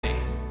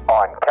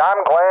On Cam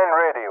Glen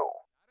Radio.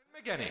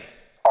 McGinney.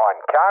 On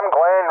Cam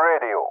Glen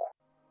Radio.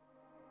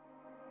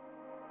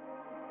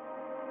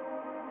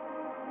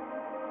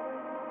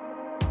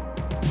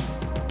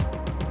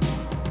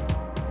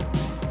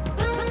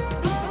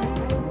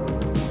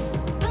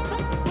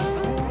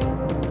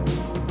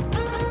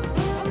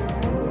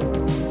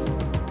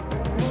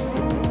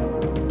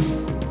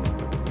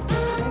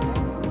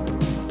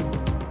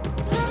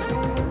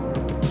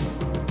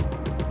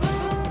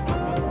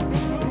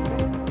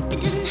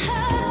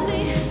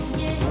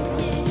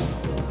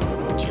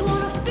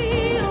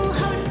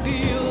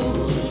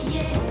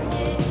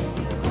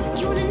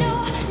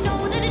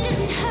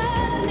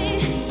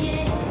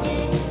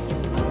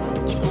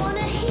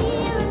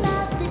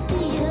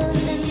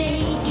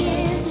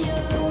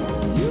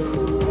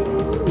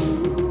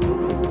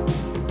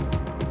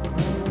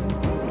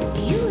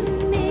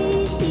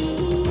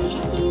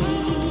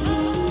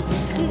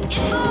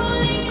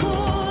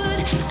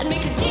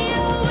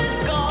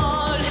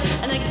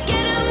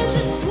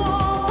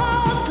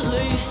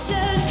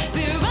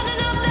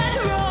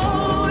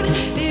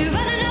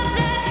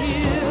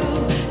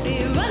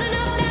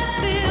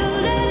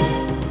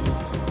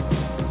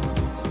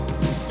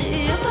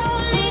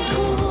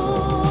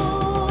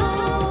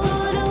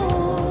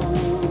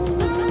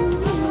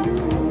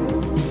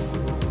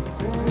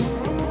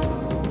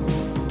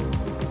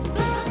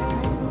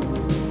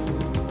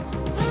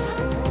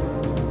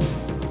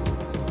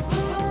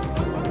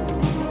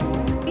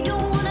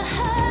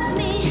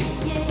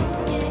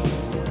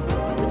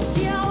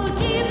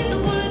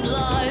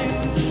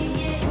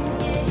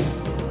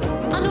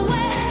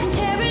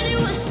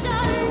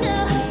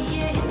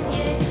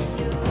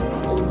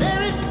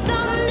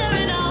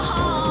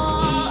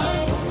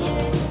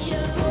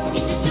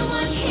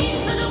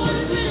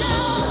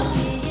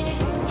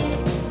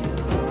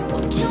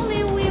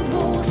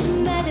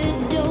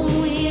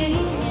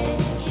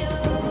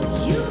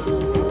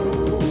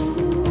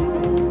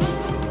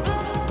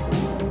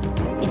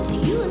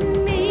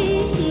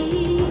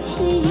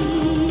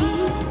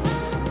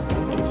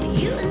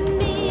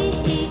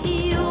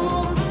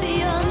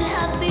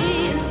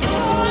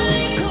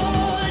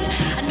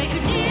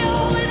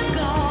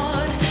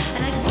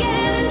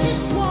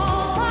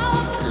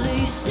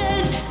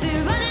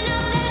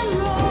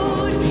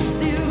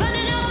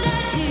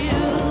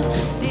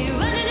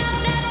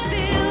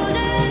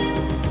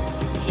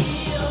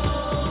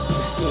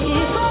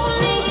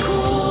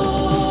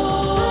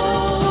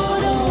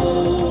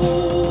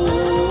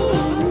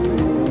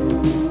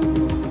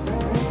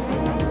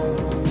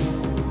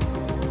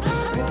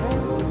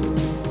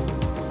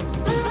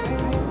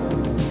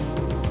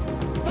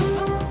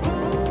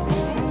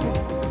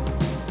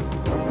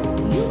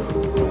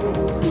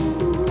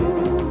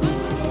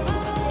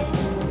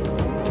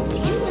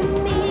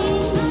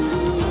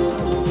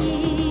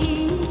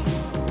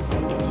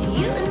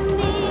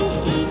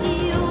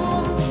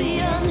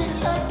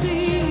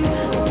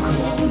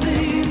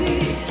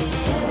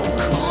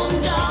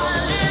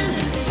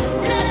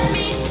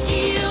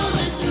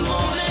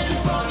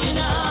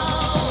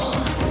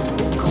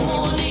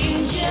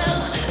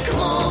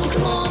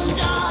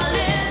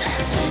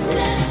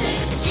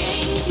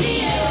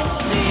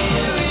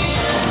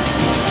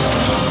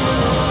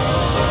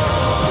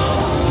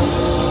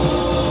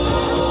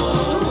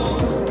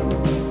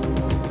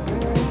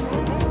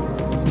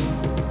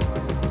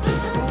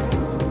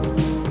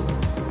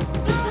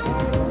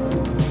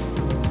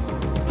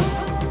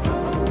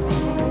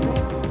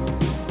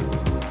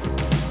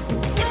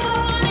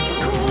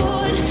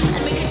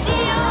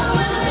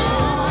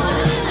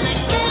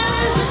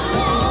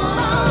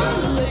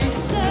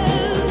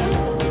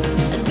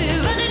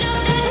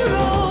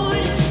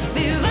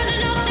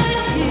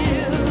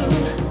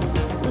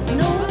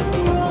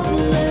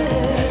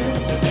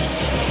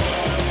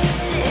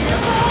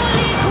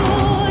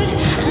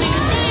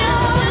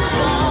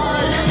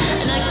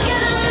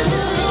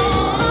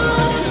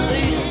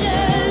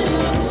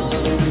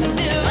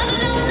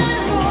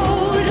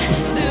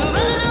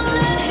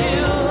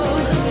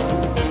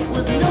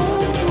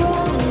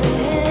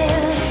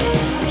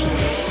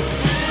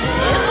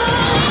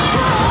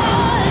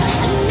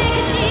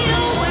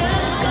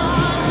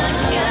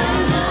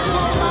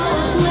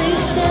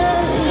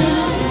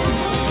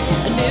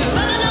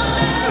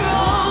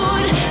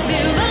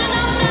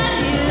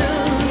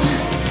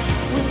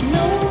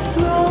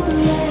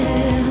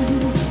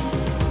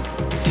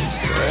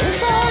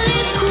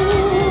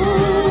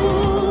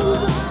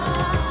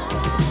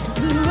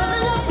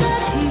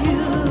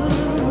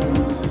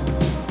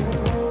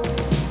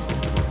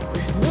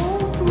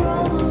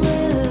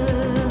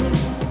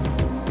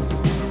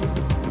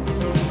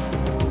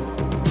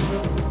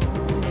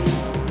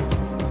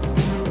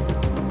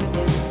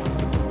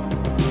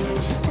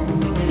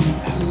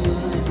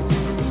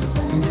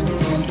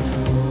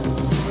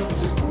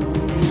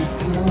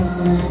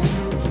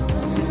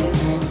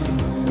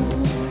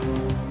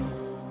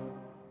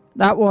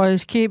 That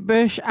was Kate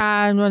Bush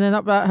and Running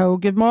Up That Hill.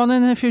 Good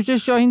morning. If you've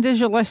just joined us,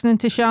 you're listening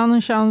to Sharon.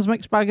 Sharon's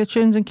Mixed Bag of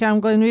Tunes and Cam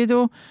Glen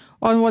Radio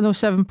on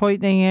 107.9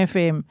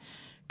 FM.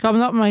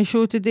 Coming up on my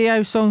show today, I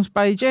have songs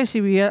by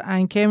Jessie Weir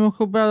and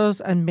Chemical Brothers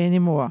and many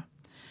more.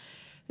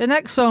 The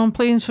next song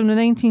playing is from the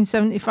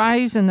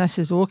 1975s, and this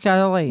is Oh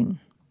Caroline.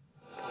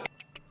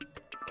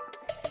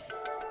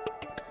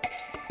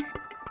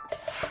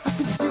 I've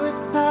been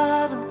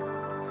suicidal,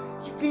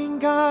 you've been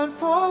gone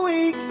for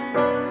weeks.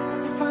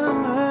 If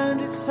I'm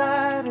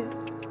undecided,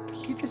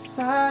 you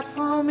decide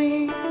for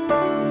me.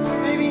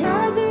 Baby,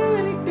 I'll do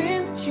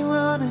anything that you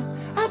wanna.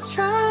 I'll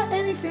try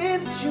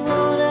anything that you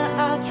wanna.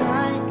 I'll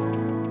try,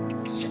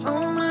 'cause you're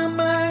on my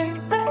mind.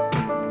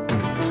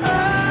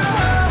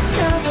 Oh,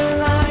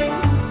 Caroline,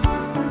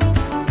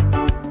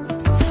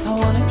 I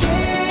wanna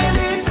get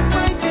it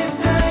right this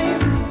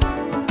time,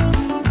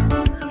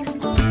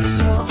 'cause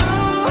you're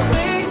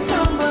always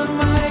on my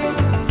mind.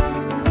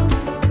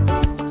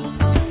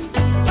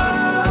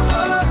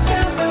 Oh,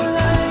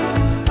 Caroline,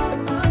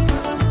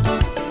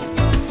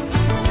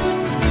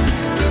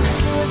 getting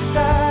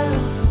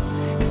suicidal,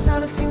 it's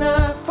honestly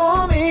not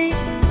for me.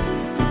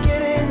 I'm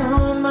getting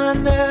on my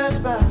nerves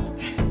by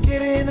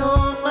getting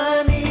on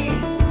my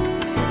knees,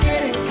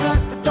 getting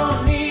caught but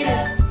don't need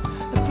it.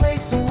 The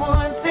place I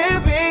want to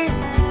be,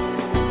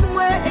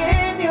 somewhere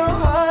in your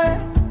heart,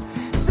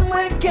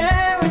 somewhere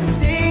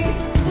guaranteed.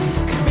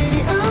 'Cause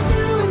baby, I'll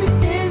do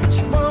anything that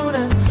you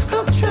wanna.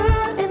 I'll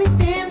try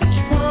anything that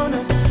you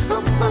wanna.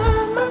 I'll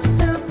find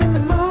myself in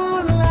the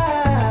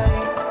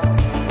moonlight.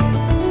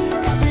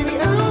 'Cause baby,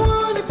 I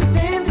want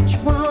everything that you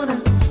wanna.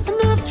 And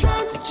I've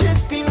tried to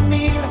just be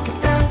me like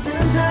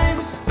 1,000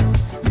 times,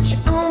 but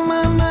you're on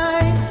my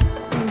mind.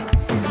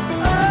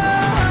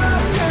 Oh,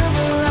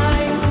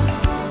 Caroline,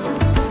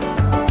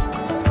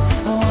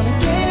 I wanna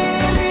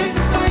get it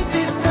right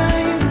this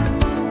time,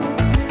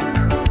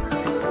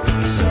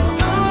 'cause you're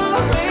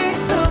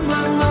always on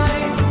my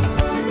mind.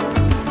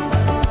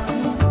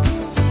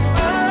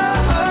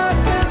 Oh,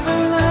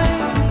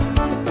 Caroline,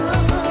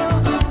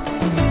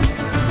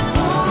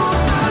 oh,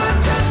 I'm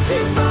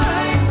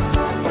satisfied,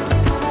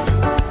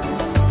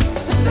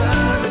 and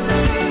I've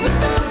been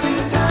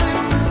 1,000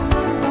 times.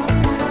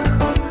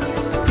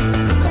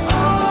 The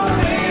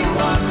only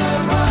one that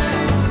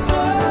runs,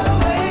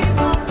 always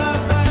on my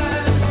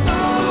mind. So,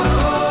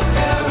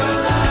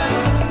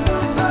 Caroline,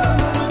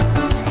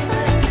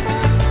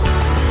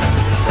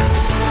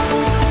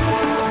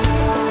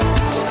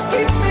 just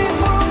give me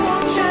one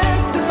more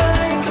chance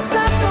tonight, 'cause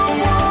I don't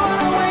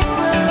wanna waste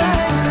my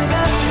life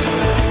without you.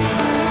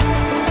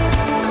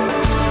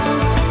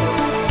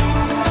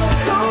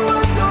 No,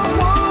 I don't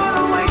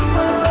wanna waste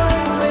my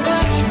life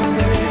without you,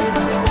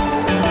 baby.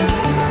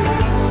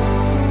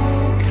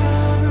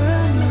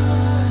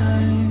 Caroline,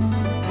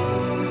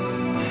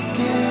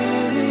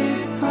 get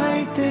it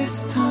right this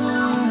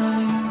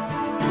time.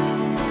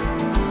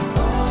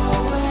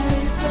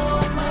 Always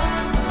on my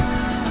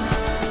mind.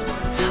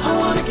 I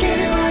wanna get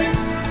it right,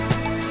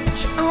 but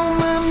you're on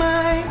my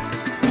mind.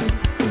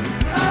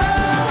 Oh,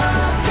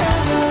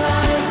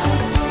 Caroline,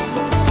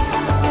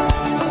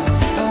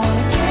 I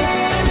wanna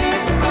get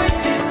it right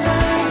this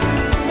time,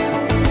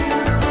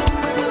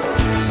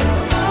 'cause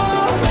you're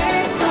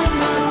always on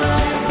my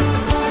mind.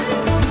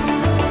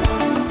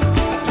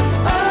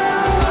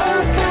 Oh,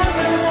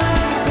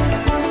 Caroline.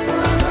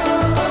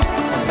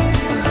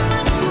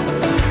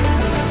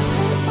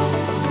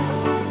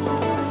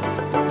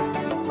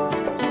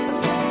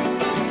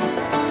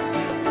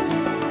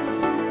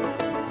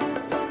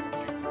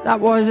 That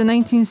was the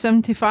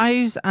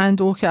 1975s and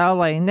Oh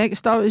Caroline.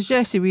 Next up is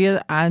Jessie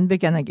Weir and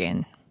Begin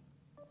Again.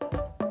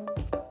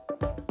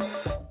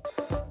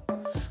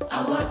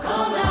 I work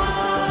all night,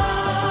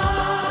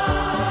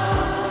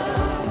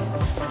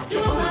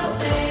 do my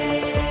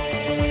thing,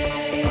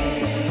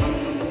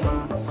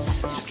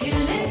 just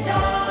killing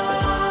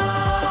time,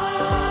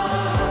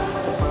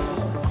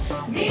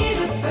 need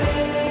a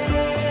friend.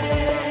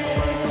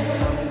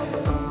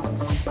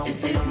 Is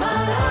this my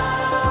life?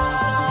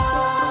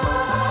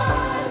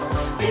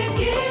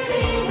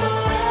 Beginning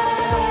or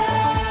end?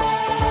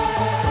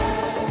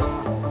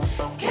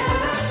 Can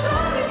I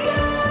start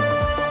again?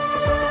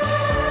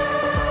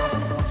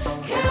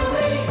 Can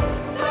we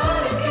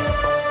start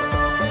again?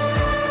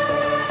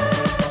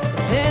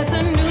 There's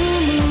a new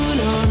moon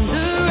on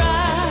the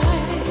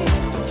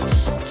rise.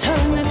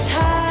 Turn the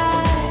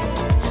tide,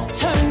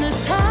 turn the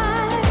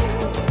tide.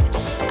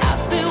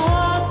 I've been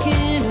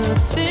walking a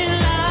thin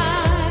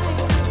line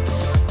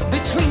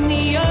between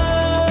the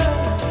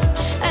earth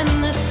and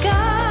the sky.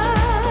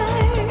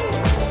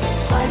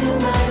 Why do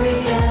my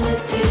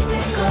realities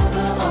take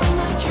over all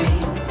my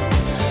dreams?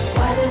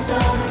 Why does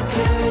all the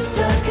purest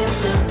love get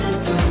filtered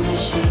through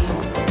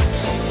machines?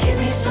 Give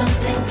me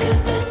something good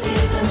that's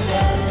even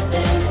better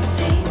than it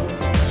seems.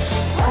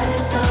 Why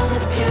does all the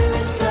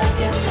purest love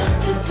get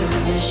filtered through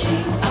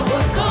machines? I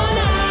work all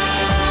night,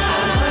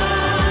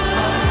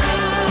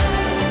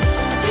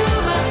 do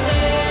my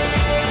thing,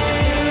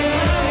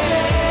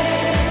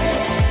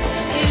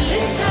 just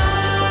killing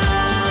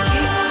time,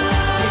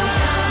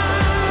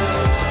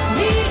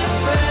 need a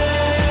friend.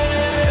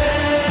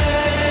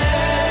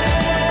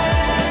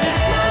 Is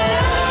this my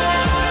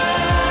life?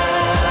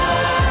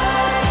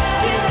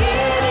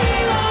 Beginning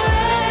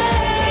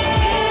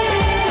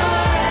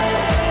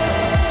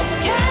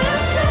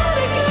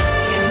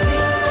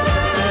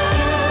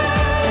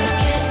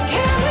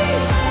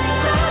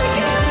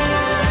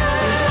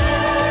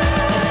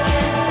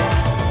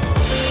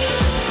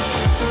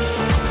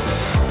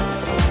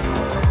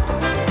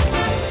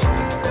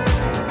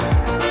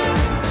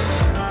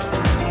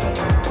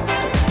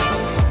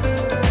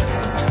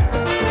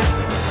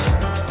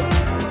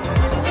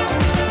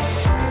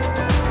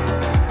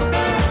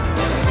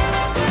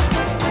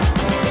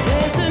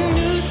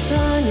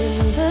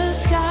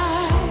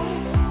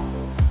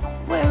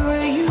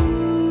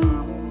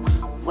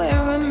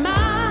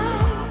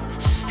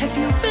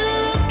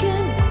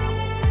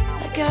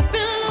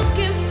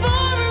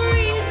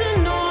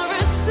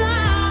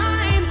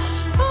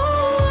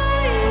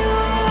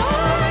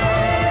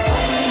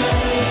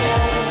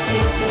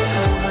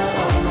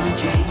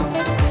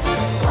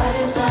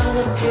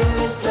the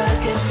purest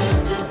like it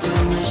filtered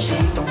through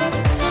machines.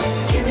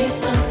 Give me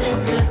something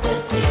good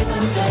that's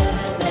even better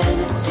than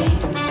it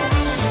seems.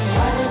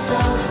 Why does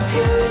all the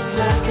purest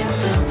like it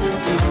filtered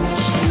through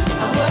machines?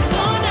 I work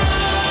all night.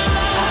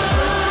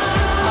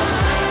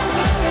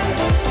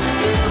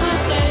 Do my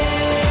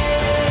thing.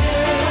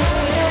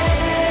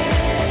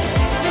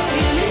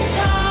 Stealing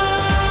time.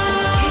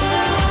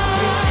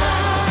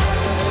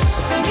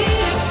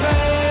 Need a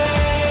friend.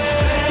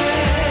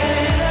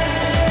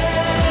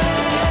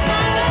 Is this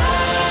my life?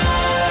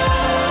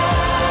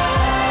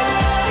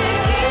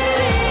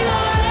 Beginning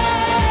alright.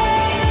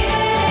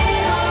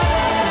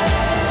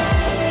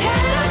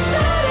 Can I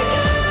start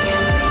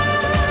again?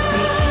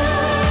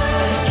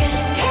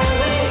 Can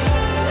we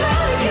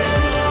start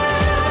again?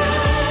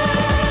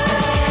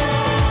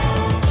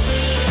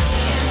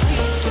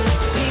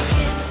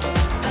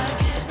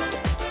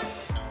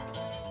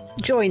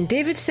 Join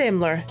David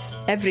Semler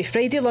every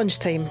Friday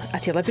lunchtime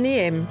at 11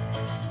 a.m,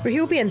 where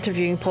he'll be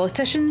interviewing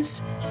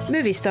politicians,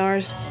 movie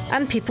stars,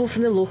 and people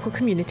from the local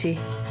community.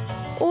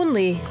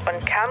 Only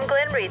on Cam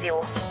Glen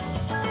Radio.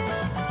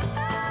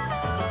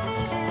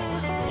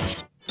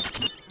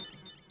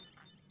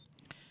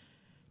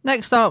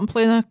 Next up, I'm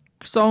playing a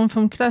song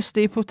from Chris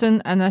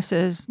Stapleton, and this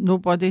is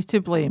Nobody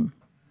to Blame.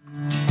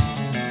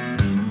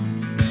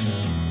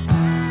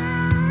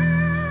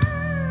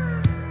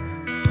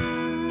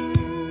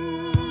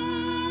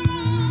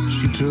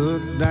 She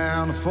took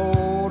down a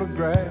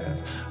photograph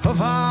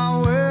of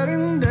our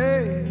wedding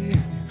day,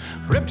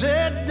 ripped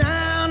it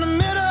down the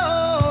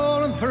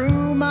middle and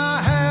threw my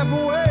half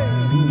away.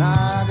 And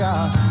I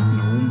got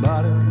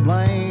nobody to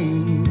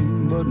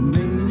blame but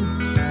me.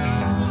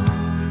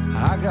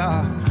 I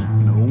got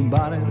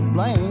nobody to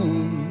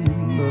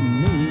blame but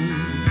me.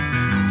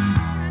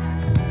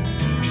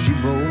 She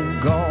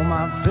broke all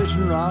my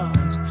fishing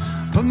rods,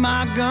 put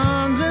my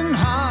guns in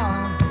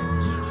hide,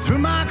 threw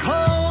my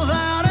clothes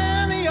out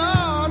in the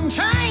yard and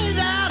changed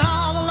out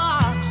all the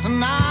locks.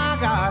 And I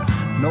got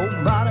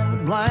nobody to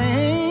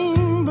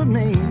blame but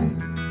me.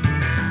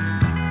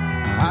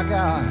 I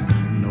got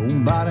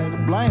nobody to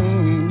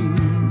blame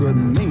but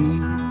me.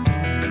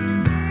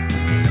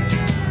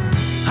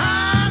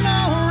 I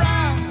know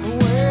right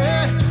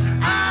away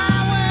I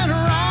went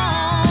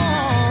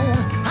wrong.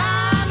 I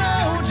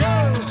know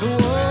just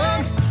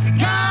what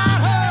got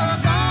her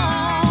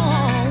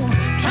gone.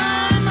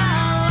 Turned my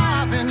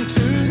life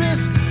into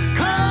this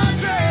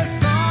country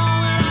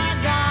song, and I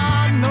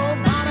got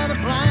nobody to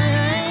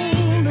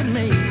blame but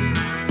me.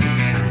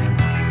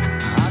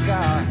 I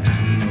got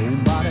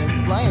nobody to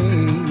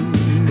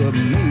blame but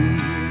me.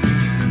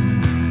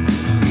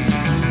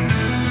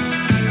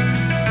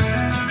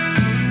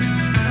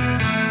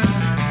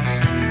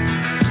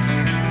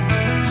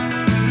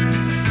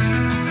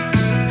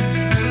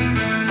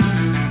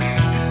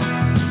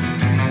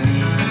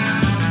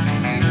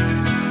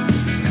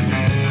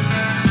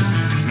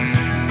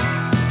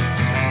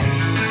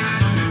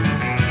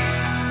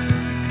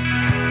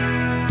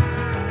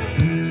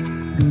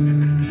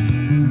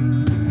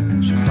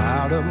 She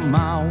fired up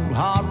my old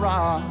hot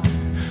rod,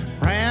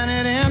 ran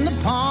it in the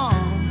pond,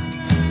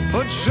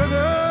 put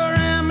sugar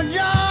in my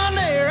John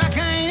Deere. I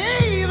can't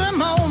even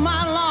mow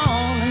my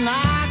lawn, and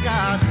I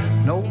got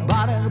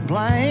nobody to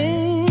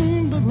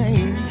blame but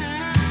me.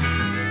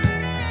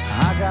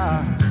 I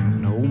got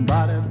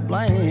nobody to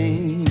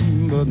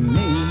blame but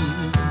me.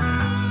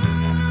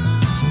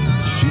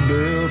 She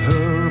built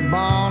her a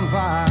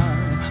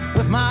bonfire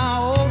with my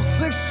old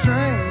six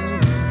string,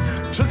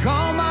 took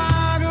all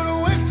my good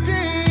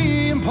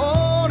whiskey and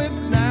poured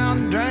it down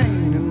the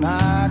drain. And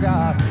I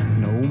got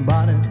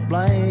nobody to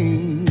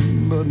blame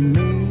but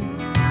me.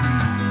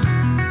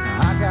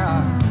 I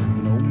got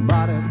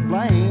nobody to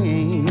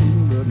blame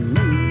but me.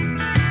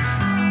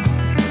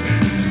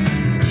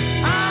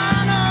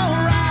 I know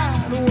right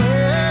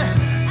away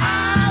I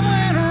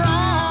went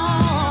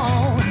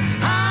wrong.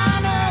 I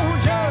know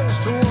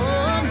just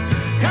what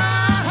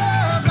got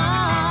her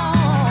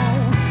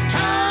gone.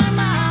 Turned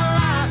my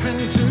life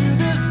into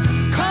this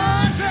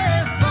country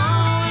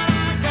song, and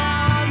I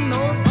got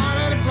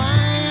nobody to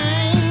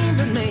blame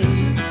but me.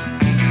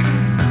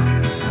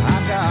 I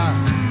got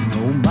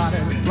nobody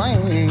to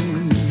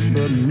blame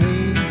but me.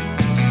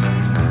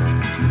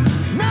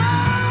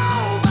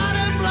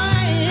 Nobody to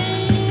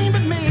blame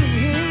but me.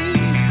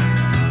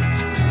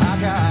 I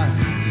got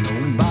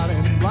nobody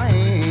to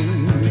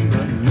blame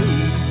but me.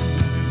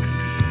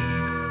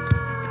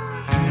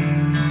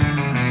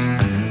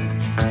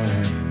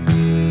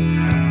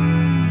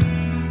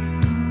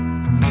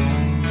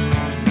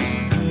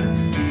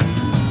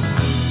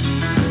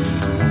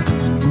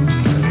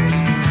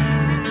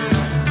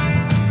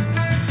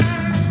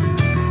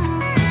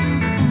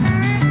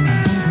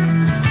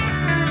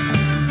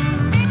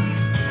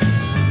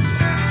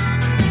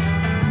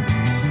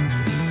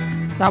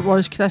 That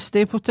was Chris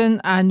Stapleton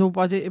and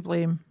Nobody to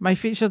Blame. My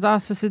featured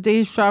artist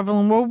today is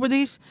Travelling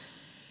Wilburys.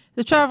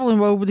 The Travelling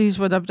Wilburys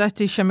were a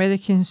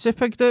British-American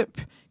supergroup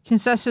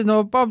consisting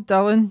of Bob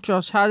Dylan,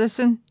 George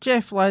Harrison,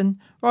 Jeff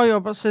Lynne, Roy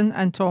Orbison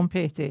and Tom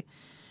Petty.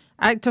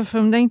 active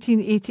from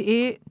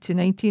 1988 to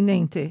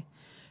 1990.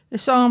 The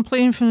song I'm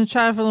playing from the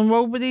Travelling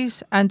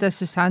Wilburys, and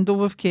this is Handle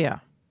with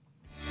Care.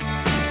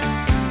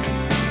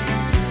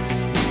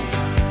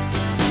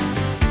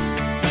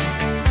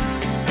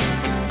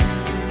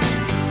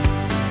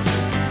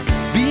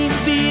 Being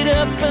beat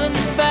up and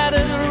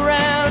battered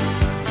around,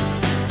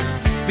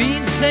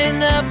 being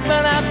sent up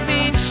and I've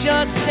been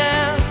shut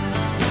down.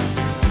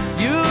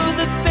 You're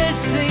the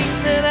best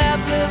thing that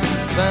I've ever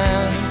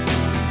found.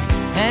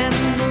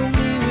 Handle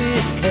me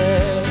with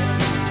care.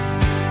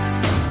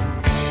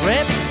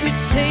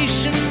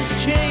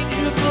 Reputation's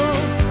changeable,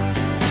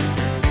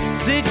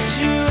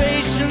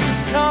 situation's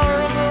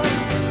tolerable,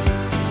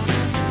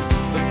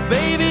 but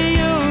baby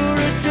you're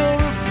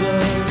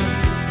adorable.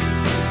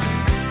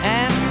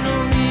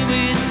 Handle me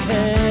with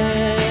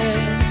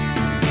care.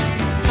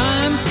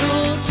 I'm so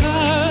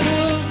tired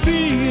of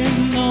being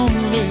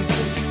lonely.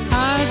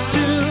 I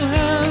still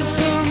have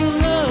some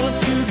love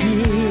to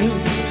give.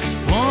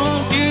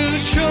 Won't you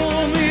show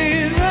me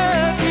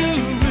that you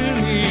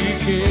really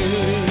care?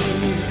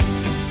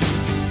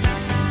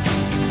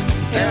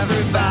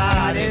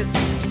 Everybody's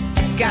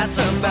got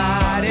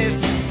somebody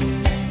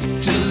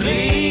to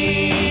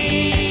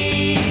lean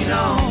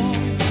on.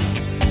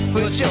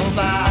 Put your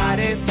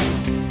body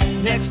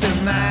next to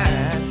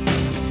mine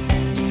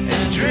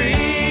and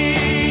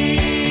dream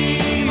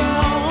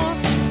on.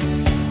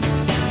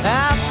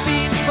 I've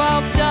been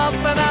bobbed up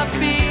and I've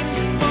been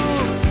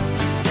fooled.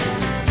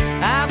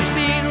 I've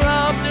been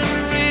robbed and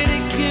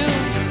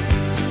ridiculed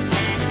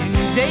in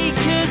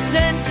daycare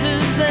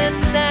centers and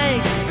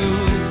night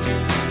schools.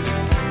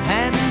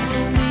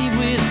 Handle me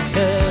with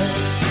care.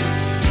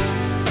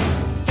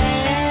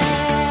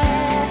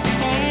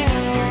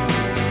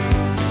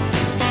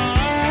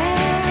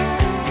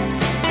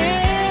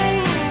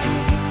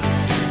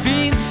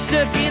 Being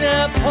stuck in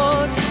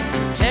airports,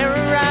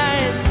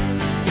 terrorized,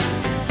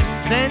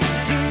 sent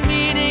to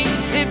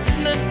meetings,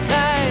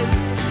 hypnotized,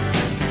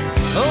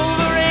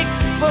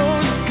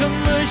 overexposed,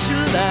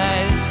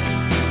 commercialized.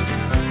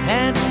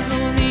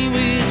 Handle me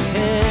with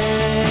care.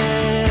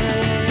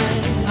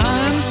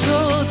 I'm so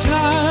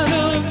tired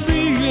of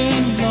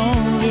being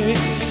lonely.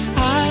 I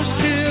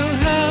still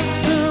have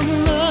some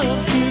love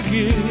to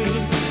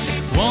give.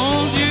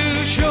 Won't you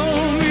show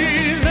me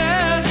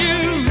that you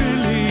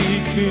really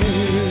care?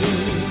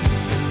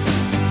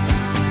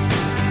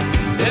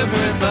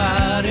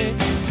 Everybody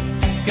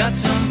got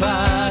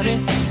somebody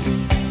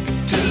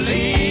To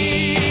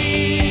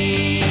lean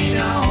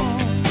on.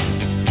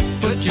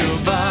 put your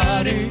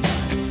body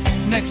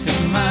next to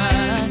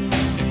mine.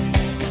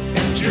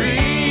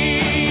 Dream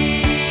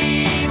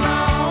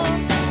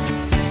on.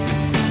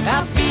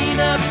 I've been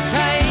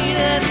uptight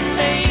and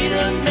made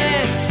a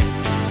mess,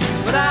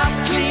 but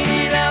I'll clean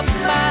it up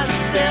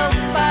myself,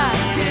 I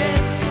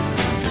guess.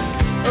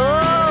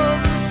 Oh,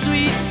 the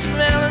sweet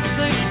smell of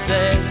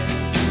success.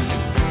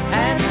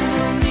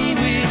 Handle me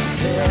with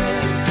care.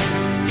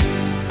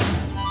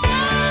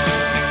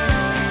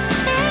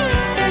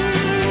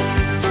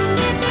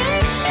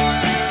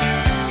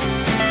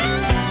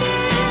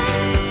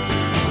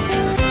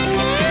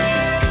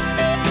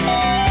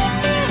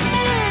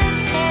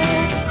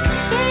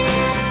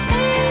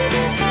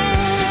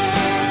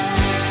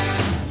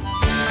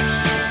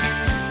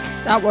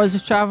 That was the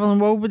Travelling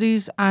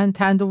Wilburys and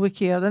Handle with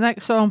Care. The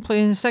next song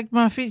playing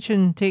Sigma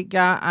featuring Take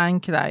That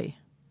and Cry.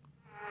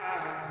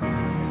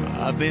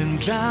 I've been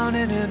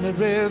drowning in the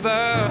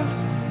river,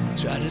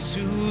 try to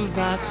soothe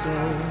my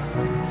soul.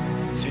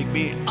 Take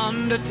me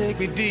under, take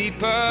me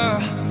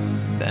deeper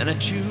than I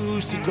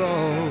choose to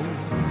go.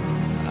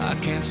 I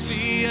can't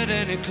see it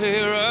any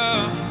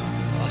clearer,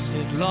 lost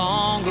it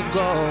long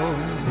ago.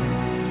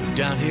 But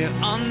down here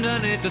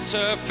underneath the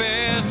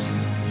surface,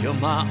 you're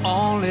my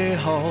only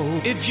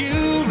hope. If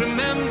you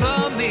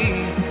remember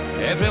me,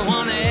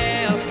 everyone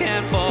else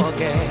can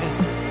forget.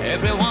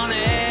 Everyone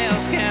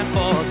else can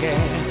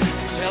forget.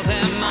 Tell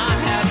them I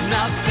have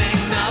nothing,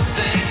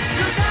 nothing.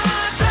 'Cause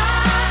I'd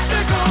like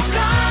to go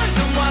blind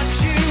and watch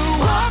you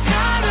walk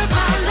out of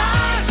my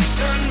life.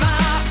 Turn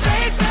my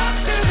face up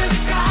to the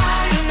sky.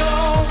 You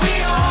know we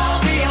all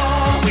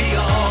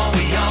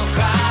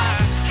cry.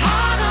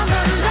 Heart on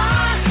the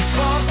line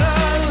for the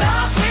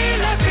love we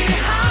left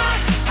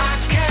behind. I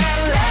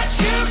can't let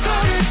you go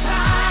this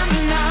time.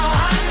 Now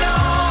I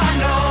know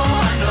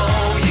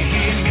you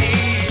hear me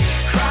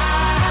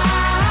cry,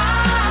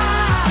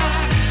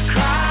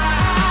 cry.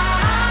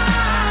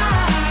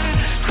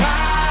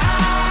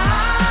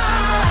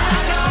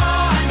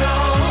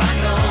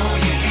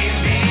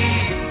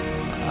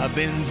 I've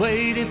been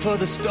waiting for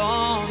the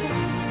storm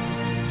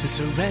to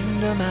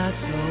surrender my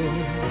soul.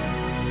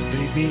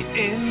 Bathe me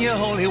in your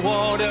holy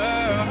water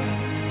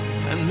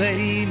and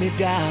lay me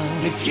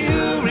down. If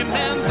you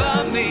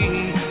remember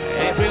me,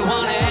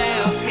 everyone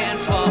else can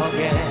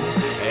forget.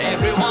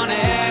 Everyone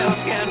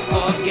else can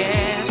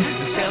forget.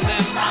 Tell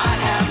them I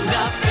have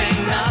nothing,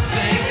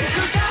 nothing.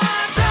 'Cause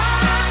I'd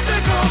like to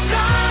go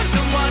blind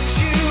and watch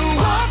you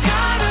walk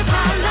out of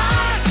my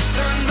life.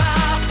 Turn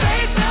my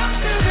face up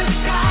to the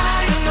sky.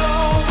 You know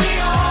we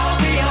all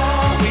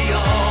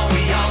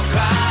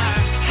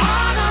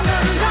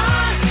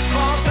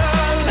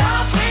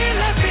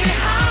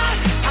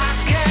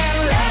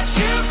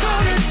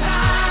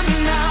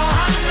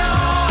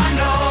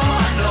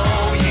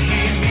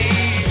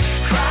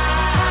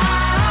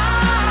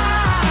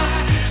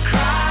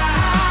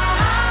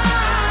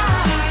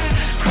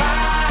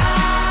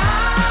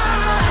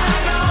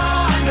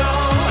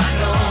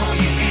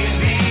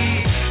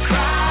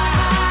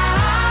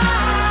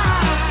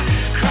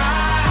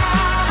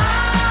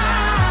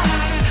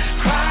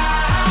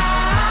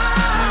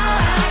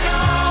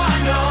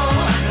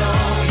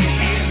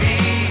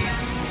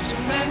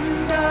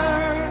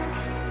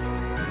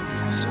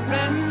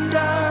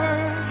surrender,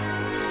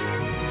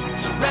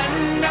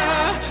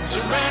 surrender,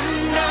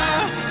 surrender,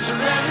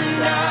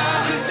 surrender.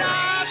 'Cause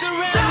I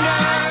surrender.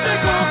 To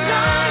go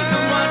blind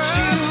and watch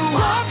you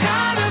walk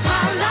out of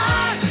my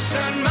life.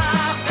 Turn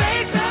my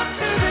face up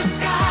to the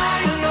sky.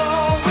 No,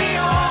 we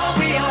all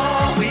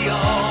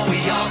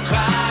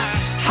cry.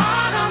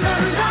 Heart on the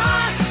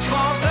line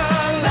for the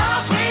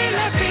love we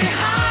left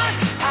behind.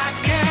 I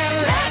can't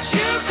let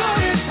you go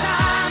this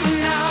time.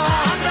 Now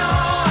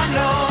I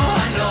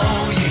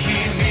know you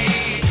hear me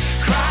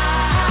cry,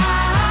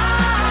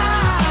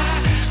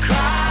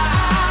 cry.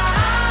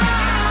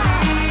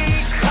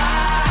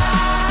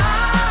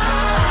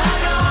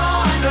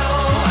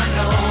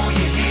 I know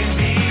you hear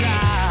me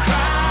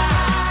cry.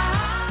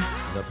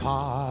 The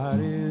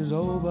party's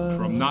over.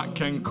 From Nat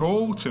King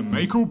Cole to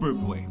Michael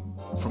Bublé,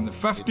 from the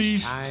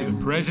 50s to the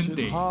present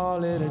day,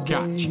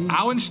 catch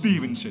Alan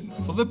Stevenson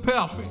for the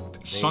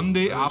perfect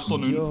Sunday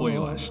afternoon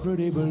playlist.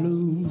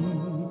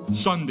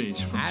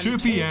 Sundays from 2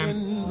 p.m,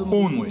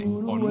 only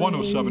on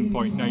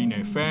 107.9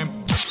 FM,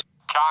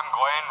 Cam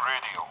Glen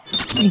Radio.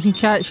 You can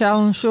catch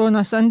Alan's show on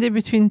a Sunday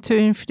between 2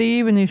 and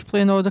 3 when he's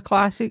playing all the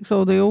classics,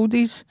 all the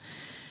oldies.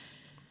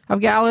 I've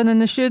got Alan in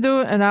the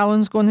studio, and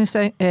Alan's going to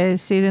say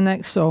the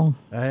next song.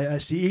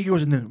 It's the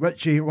Eagles and the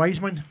Richie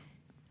Wiseman.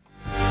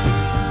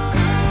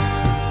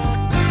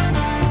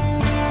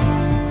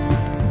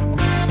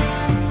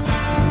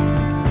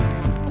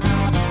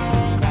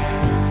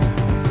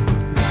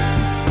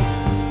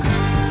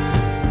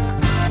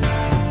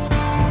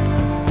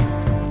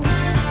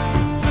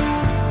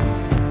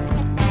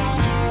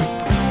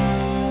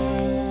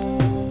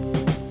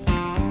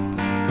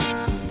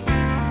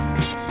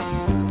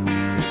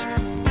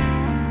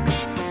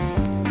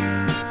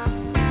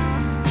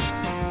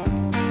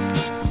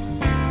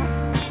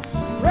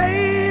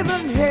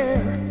 Raven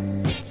hair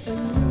and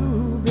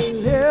ruby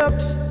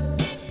lips,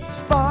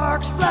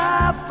 sparks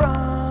fly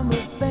from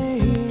her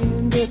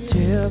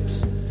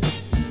fingertips.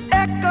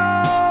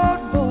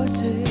 Echoed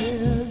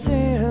voices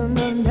in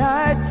the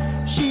night.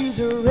 She's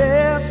a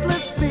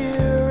restless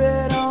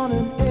spirit on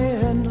an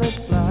endless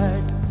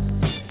flight.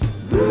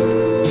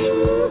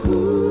 Ooh,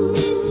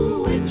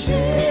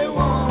 witchy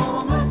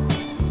woman,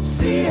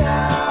 see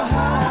how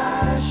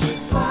high she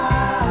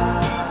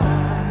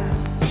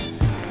flies.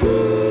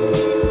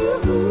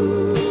 Ooh,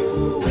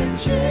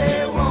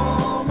 witchy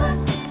woman,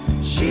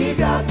 she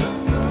got the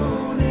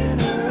moon in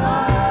her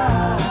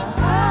eye.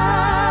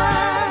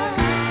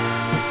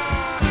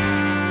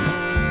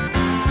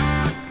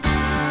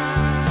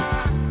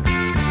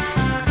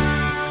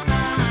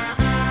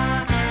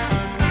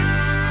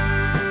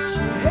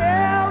 She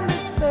held me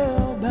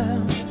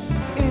spellbound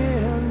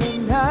in the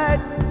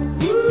night,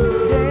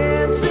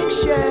 dancing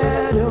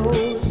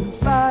shadows and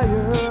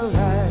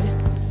firelight.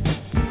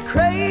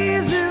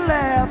 Crazy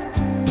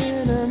laughter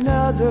in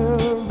another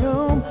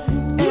room,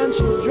 and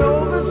she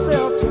drove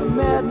herself to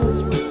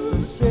madness with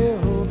a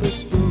silver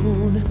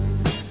spoon.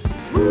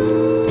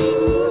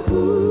 Ooh,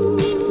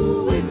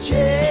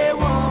 witchy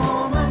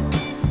woman,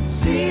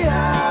 see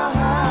how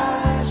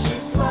high she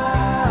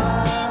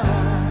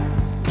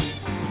flies.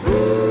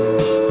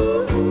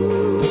 Ooh,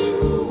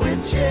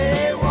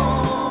 witchy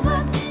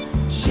woman,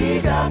 she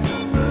got the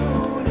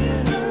moon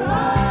in her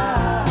eye.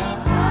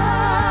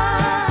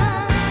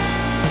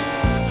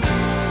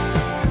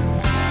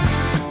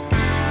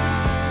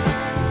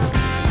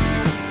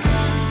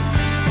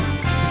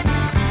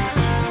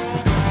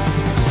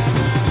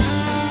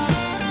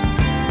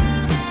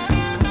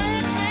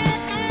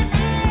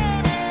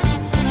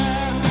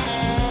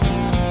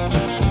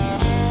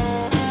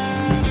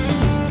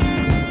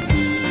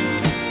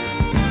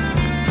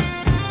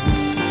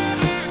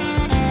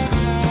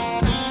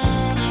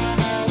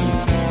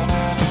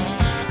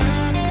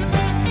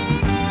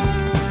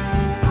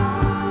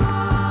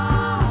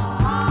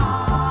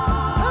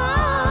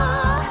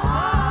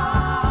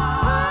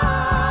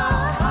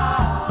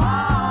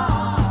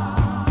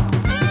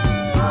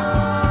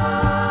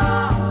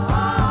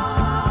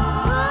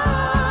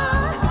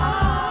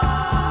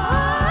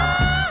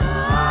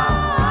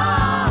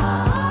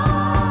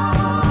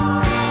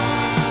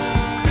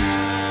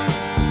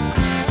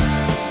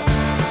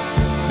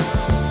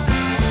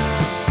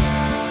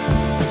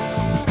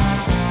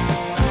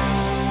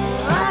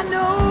 I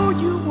know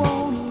you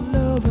wanna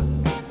love her.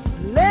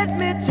 Let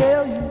me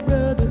tell you,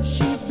 brother,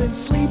 she's been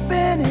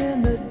sleeping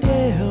in the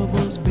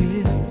devil's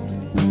bed.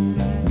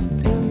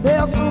 And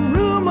there's some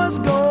rumors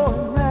going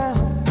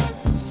around.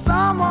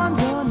 Someone's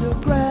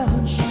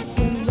underground. She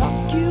can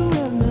lock you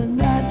in the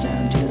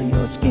nighttime till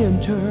your skin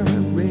turns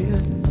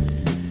red.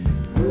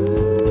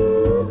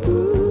 Ooh,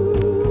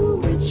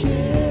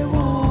 witchy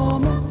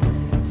woman,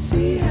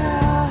 see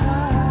how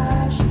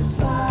high she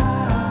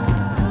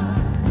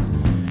flies.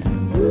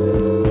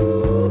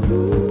 Ooh,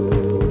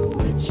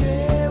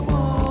 witchy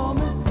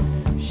woman,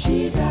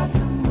 she got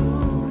the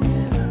moon in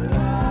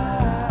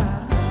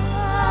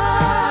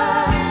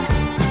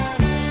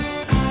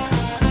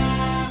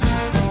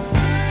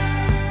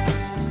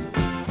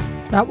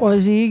That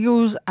was the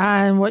Eagles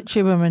and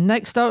Witchy Woman.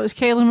 Next up is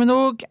Kylie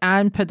Minogue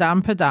and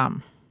Padam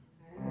Padam.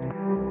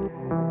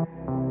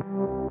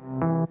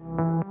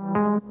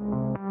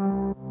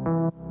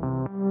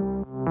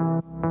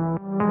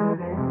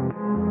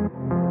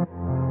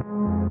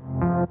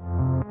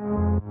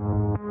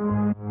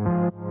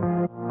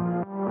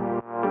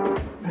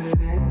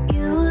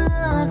 You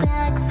look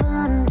like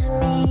fun to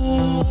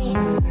me.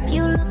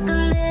 You look a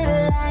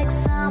little like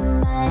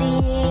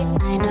somebody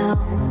I know,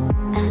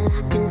 and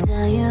I can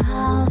tell you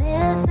how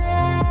this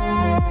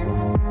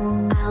ends.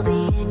 I'll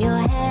be in your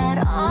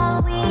head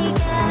all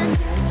weekend.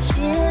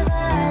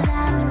 Shivers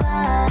and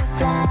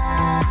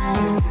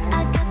butterflies.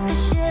 I get the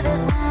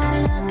shivers when I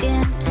look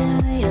into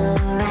your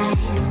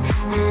eyes,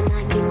 and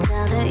I can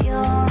tell that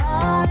you're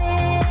all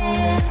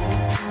in,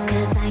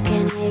 'cause I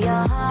can hear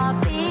your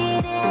heart beating.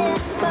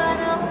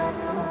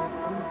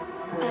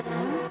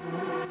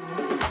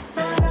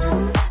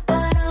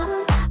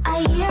 I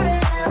hear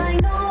it and I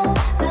know.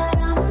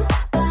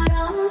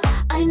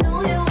 I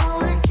know you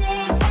wanna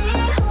take me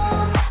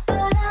home.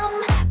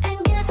 And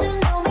get to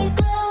know me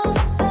close.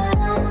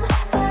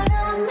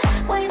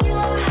 When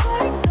your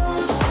heart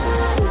goes.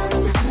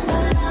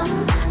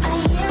 I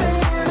hear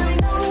it and I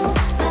know.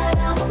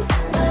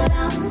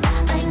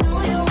 I know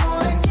you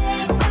wanna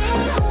take me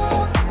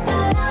home.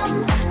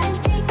 And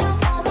take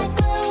off all my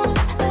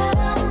clothes.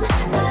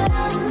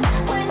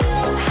 When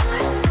your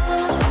heart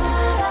goes.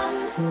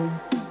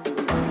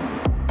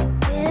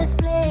 This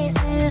place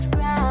is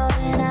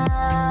crowding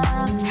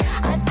up.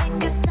 I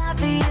think it's time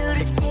for you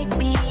to take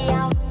me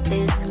out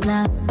this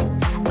club.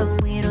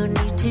 But we don't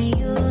need to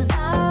use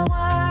our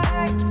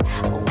words.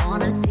 I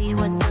wanna see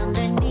what's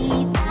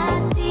underneath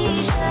that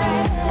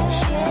t-shirt.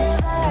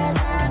 Shivers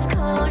and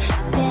cold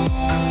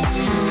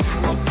champagne.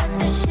 I get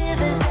the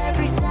shivers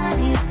every time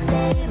you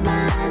say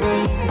my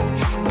name.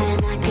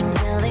 And I can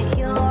tell that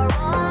you're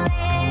all in,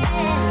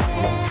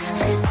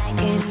 'cause I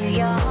can hear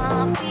your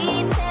heart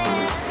beating.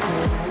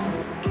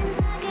 'Cause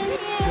I can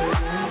hear your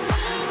heart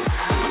beating.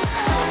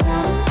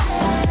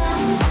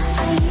 I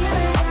hear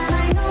it and I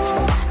know.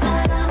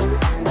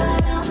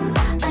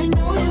 I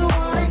know you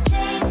wanna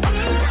take me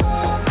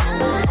home.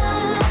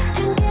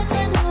 And get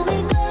to know me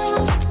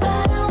close.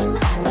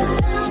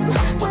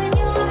 When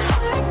your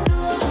heart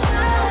goes.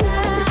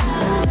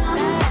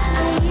 I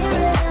hear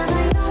it and I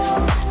know.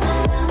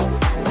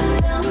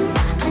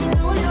 I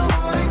know you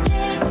wanna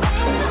take me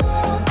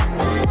home.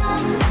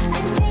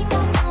 And take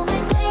off all my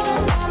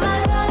clothes.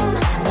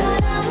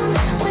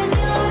 When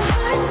your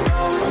heart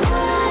goes.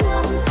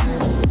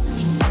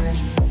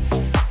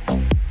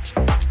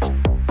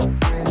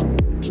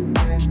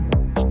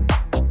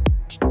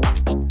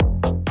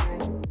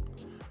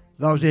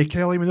 That was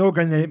Kylie Minogue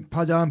and the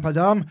Padam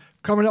Padam.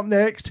 Coming up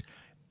next,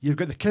 you've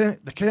got the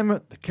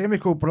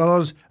Chemical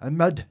Brothers and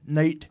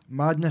Midnight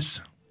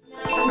Madness.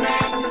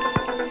 Midnight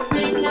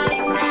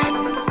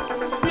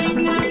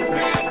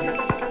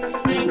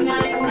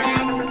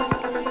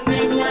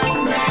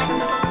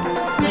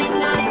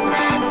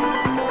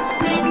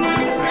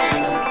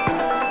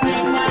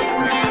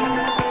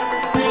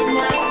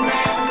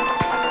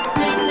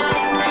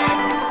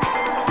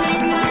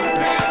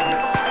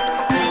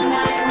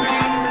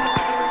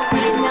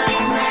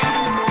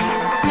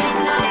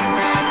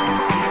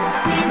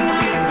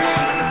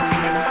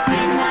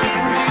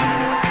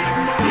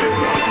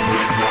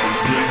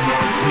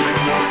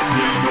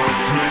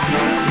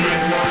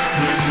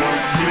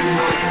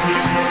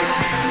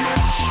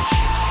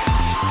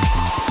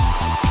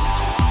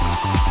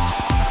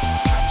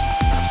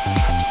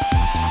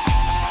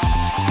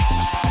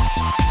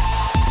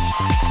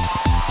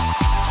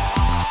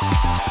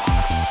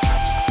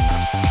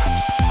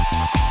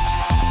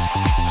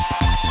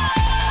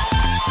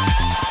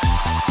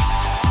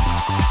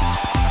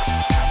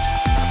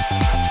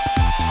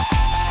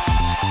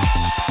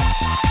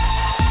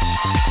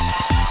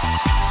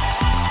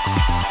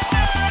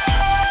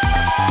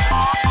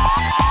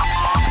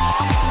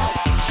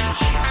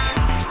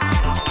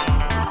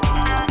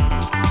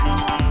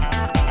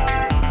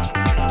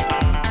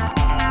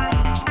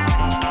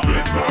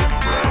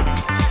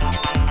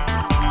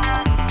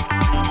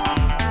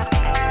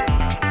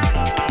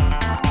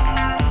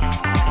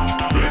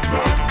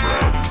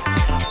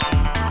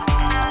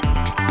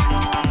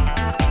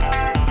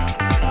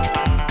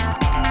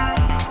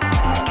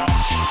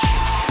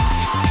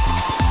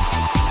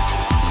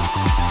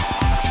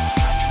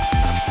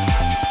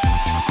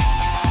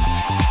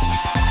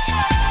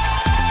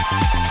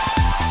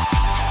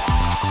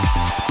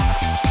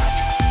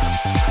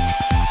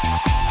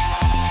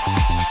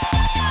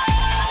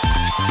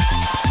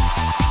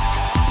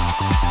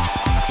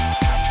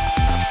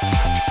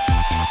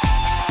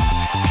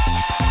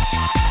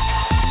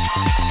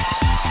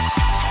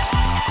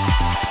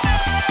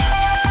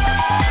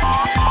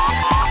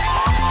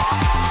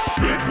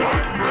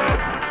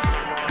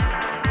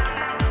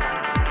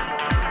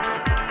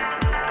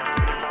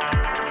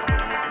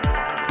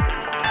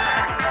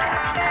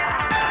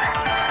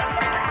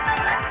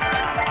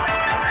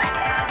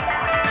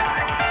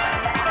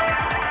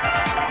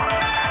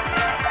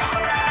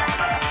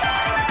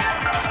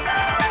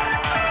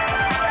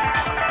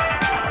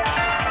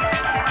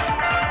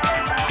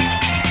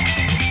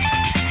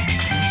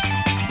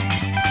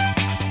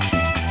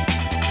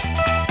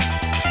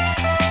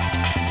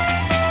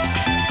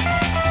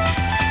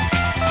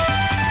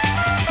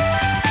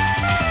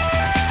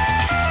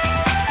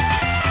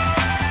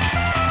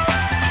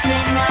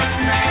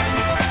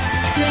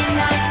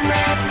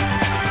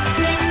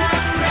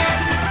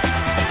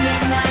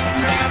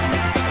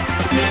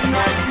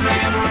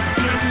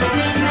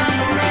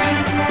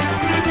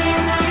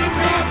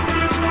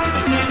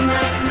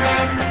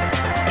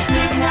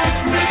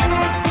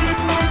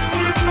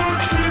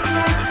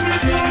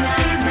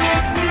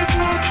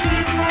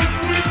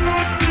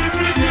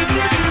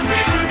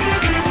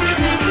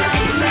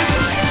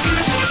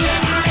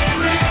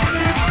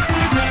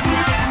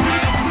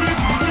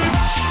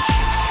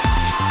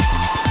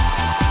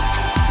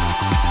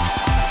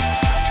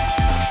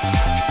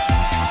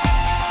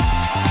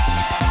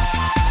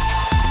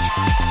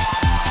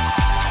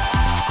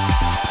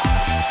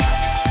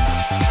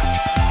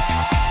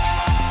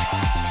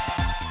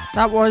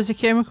That was the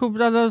Chemical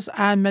Brothers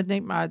and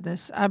Midnight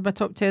Madness. At my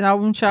top 10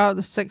 album chart,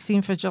 the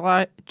 16th of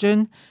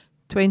June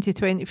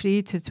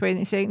 2023 to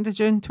 22nd of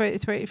June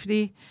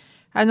 2023.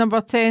 At number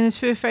 10 is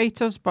Foo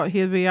Fighters, But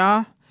Here We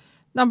Are.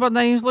 Number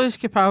 9 is Lewis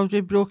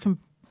Capaldi, Broken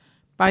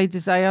by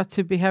Desire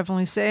to Be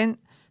Heavenly Sent.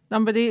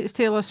 Number 8 is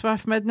Taylor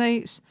Swift,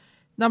 Midnights.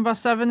 Number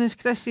 7 is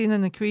Christine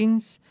and the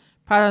Queens,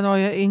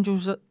 Paranoia,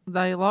 Angels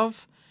That I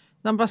Love.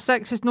 Number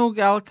 6 is Noel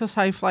Gallagher's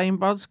High Flying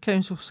Birds,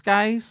 Council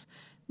Skies.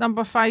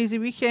 Number 5 is The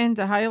Weeknd,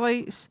 The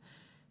Highlights.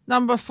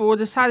 Number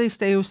 4 is Harry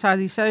Styles,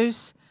 Harry's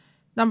House.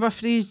 Number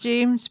 3 is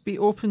James, Be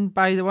Opened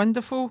by the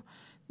Wonderful.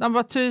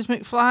 Number 2 is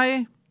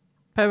McFly,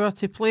 Power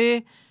to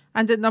Play.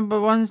 And at number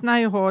 1 is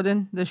Niall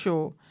Horan, The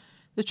Show.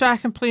 The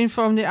track I'm playing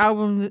from the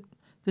album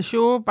The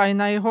Show by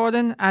Niall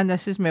Horan, and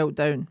this is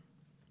Meltdown.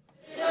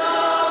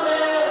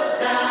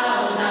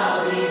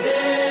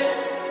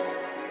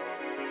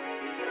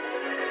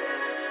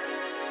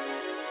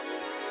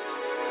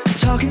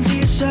 Talking to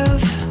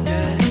yourself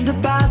in the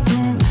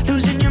bathroom,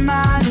 losing your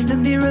mind in the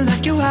mirror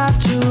like you have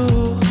to.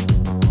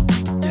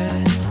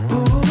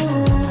 Ooh.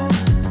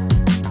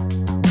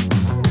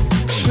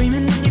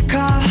 Screaming in your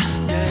car,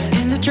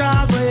 in the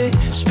driveway,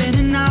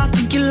 spinning out,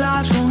 think your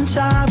life's going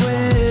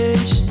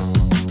sideways.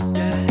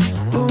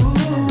 Ooh.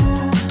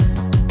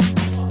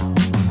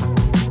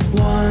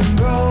 One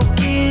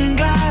broken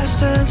glass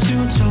turns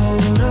to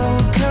total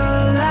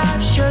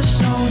collapse.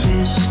 Just know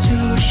this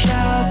too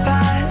shall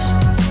pass.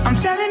 I'm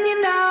telling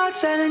you now,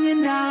 telling you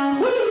now.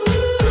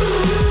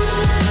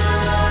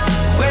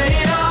 When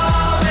it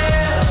all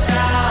melts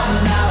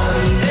down, now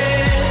we're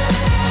there.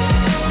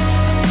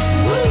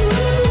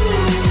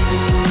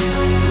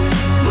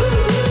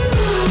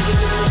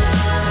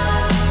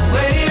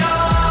 When it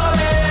all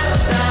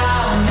melts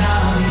down,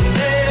 now we're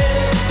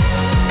there.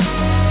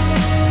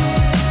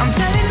 I'm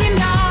telling you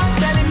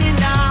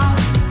now.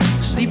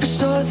 Sleep is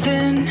so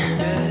thin,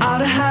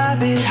 out of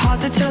habit,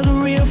 hard to tell the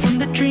real from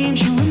the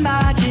dreams you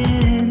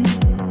imagine.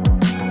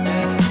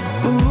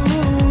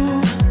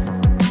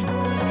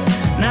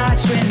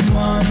 Nights when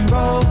one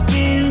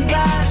broken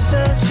glass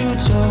turns to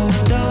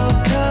total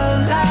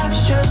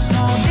collapse. Just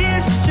know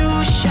this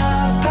too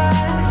shall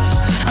pass.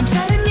 I'm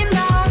telling you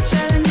now,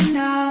 telling you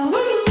now.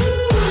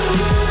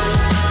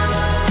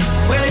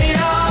 When it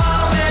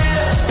all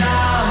melts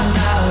down,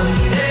 now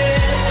we're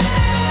there.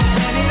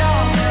 When it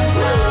all melts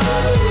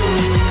down,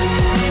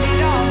 when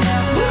it all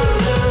melts down,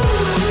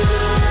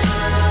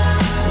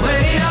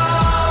 when it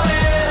all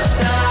melts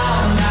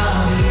down, now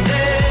we're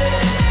there.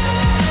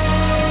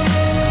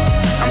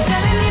 I'm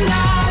telling you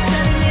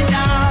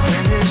now,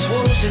 when there's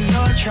wolves in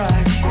your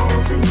track,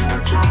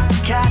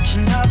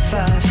 catching up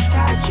fast.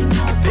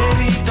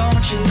 Baby,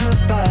 don't you look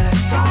back,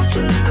 don't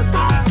you look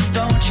back.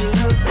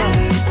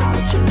 When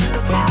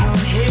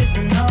you're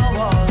hitting the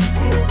wall,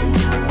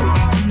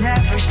 and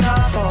every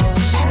star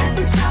falls,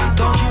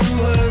 don't you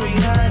worry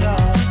at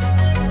all.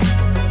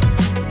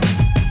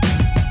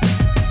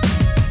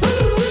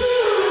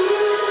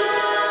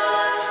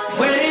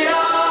 When it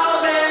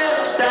all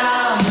melts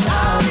down,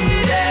 I'll be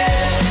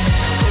there.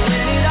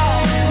 When it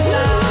all melts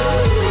down,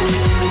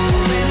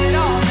 when it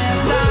all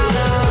melts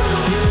down,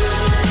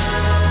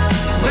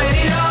 when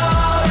it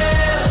all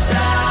melts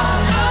down,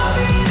 I'll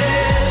be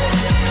there.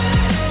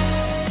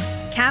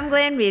 Cam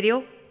Glen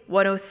Radio,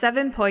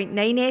 107.9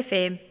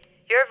 FM.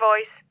 Your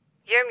voice,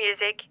 your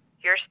music,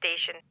 your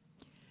station.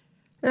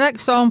 The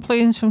next song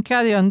playing is from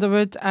Carrie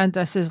Underwood, and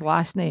this is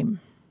Last Name.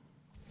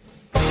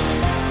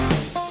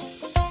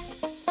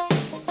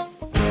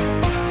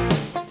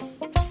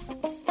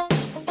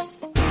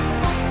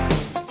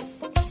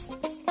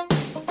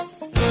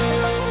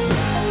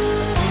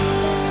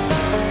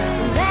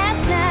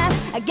 Last night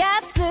I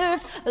got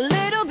served a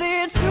little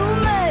bit too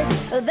much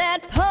of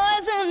that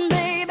poison,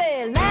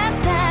 baby.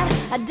 Last night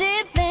I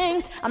did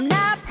things I'm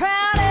not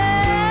proud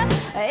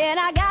of, and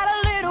I got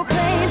a little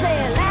crazy.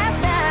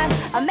 Last night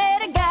I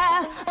met a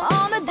guy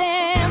on the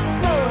dance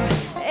floor,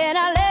 and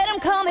I let him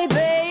call me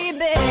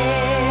baby.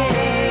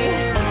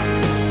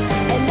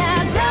 And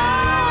I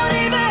don't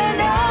even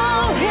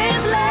know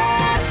his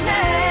last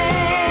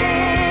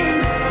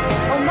name.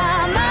 Oh,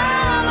 my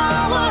mama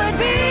would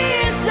be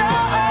so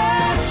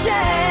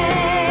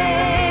ashamed.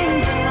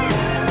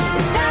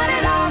 It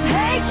started off,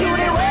 hey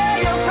cutie, where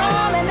you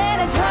from? And then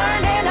it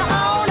turned into,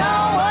 oh no,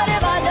 what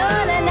have I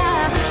done? And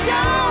I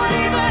don't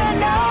even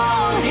know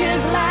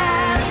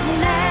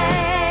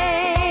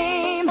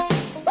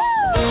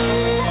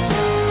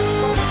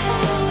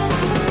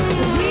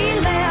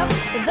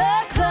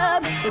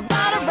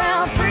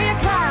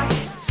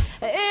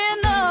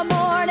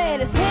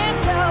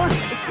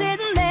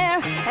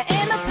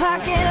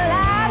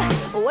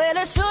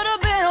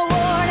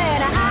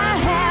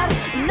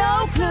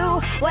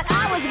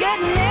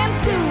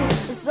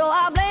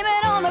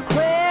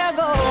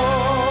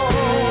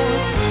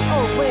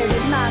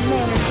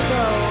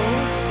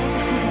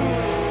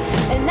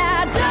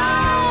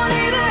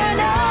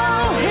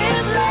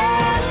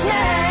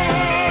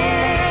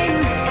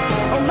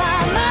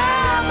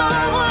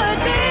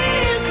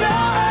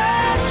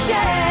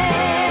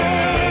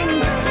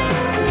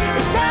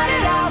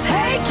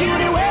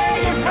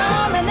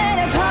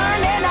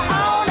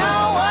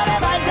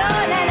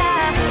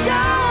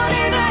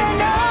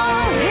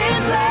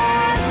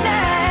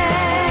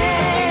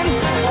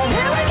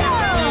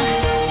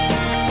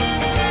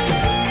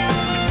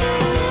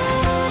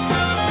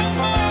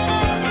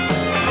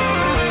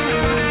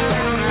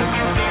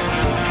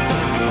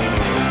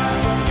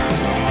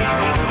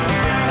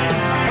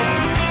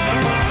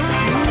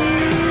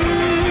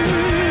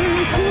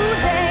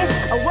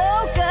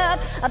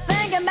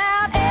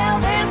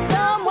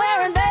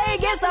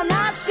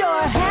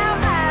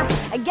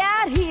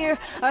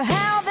or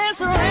how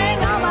this ring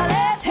on my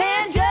left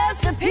hand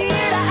just appeared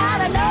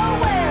out of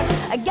nowhere.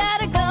 I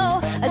gotta go,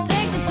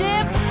 take the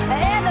chips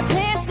and the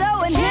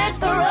pencil and hit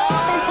the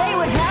road. They say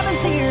what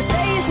happens here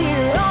stays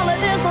here, all of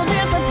this will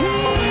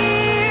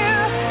disappear.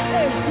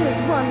 There's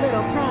just one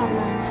little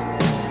problem.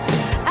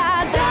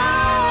 I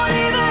don't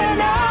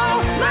even know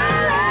my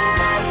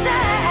last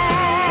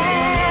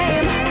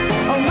name.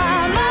 Oh,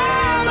 my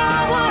mama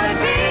would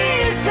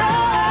be so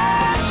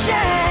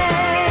ashamed.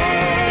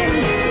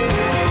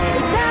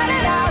 It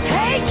started out,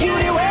 hey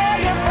cutie, where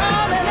you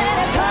from? And then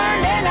it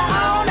turned into,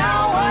 oh no,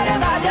 what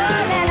have I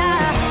done? And I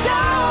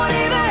don't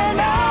even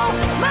know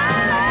my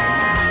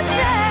last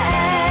name.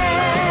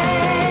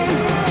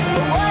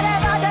 What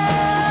have I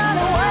done?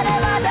 What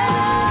have I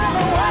done?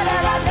 What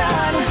have I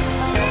done?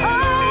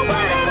 Oh,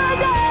 what have I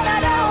done? I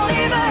don't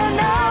even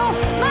know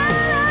my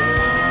last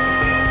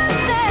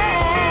name.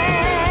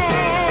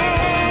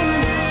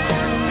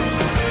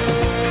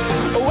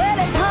 Well,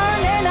 it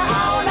turned into,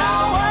 oh no,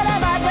 what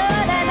have I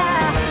done? And I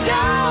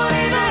don't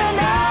even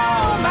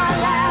know my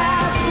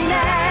last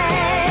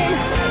name.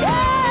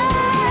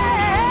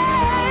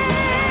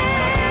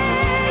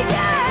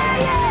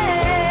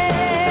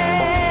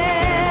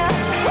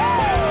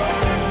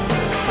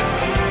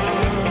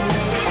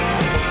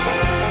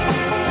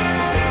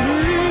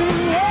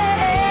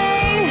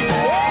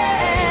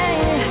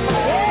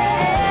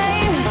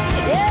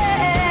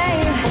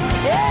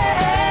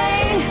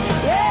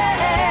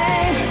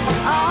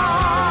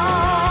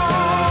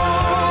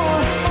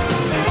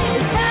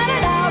 It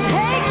started out,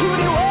 hey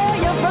cutie, where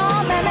you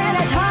from? And then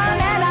it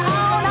turned into,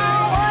 oh no,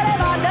 what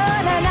have I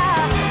done? And I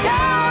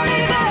don't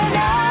even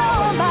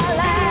know my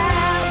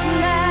last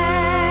name.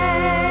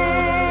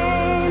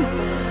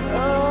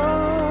 Oh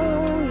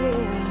yeah.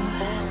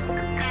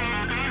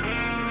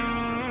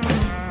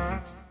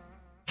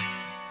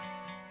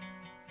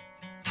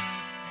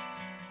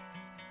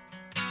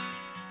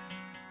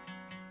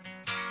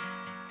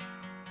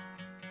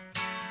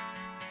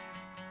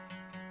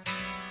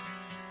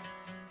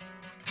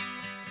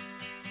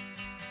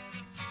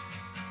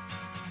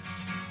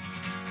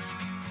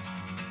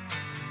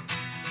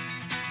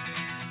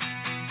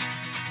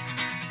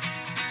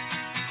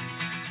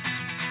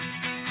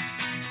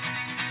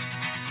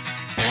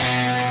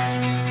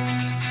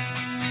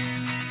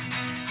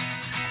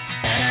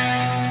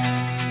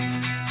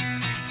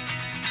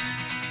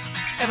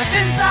 Ever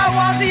since I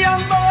was a young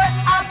boy,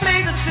 I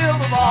played the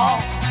silver ball.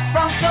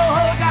 From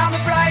Soho down to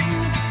Brighton,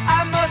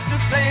 I must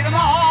have played them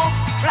all.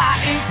 But I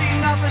ain't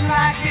seen nothing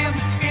like him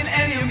in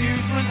any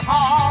amusement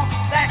hall.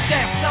 That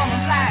deaf, dumb,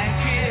 and blind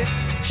kid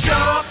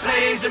sure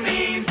plays a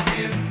mean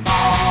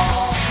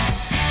pinball.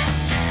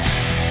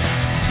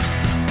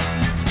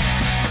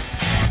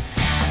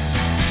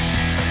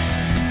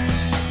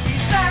 He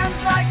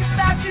stands like a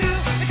statue,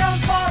 becomes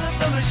part of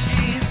the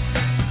machine.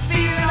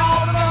 Feeling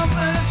all the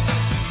bumpers,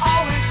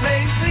 always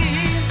playing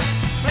clean.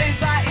 Plays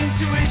by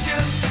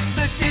intuition,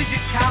 the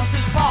digit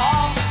counters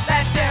fall.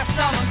 That deaf,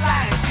 dumb, and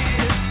blind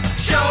kid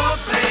sure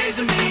plays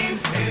a mean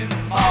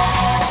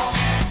pinball.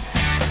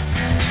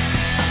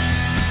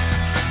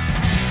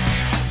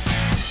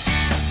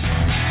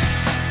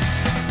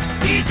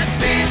 He's a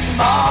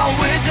pinball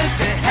wizard,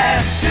 there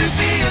has to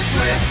be a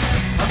twist.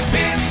 A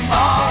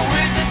pinball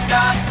wizard's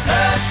got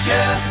such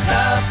a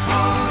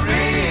supple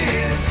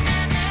wrist.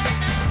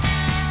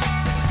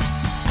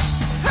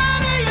 How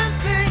do you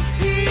think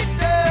he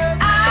does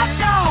it? I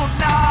don't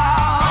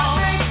know.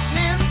 What makes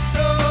him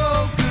so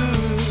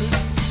good?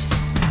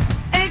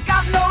 Ain't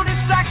got no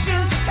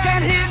distractions,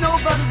 can't hear no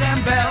buzzers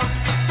and bells.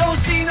 Don't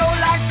see no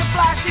lights a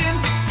flashing,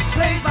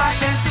 plays by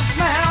sense of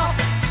smell.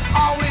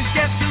 Always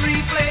gets a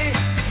replay,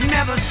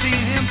 never seen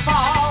him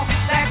fall.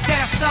 That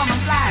deaf, dumb,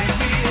 and blind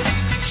kid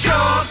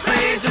sure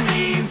plays a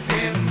mean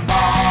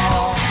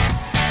pinball.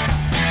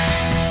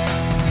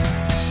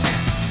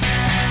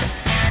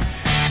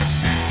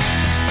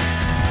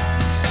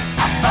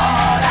 I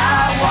thought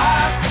I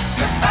was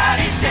the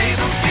body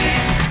table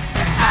king,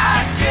 and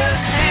I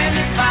just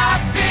handed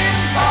my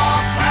pinball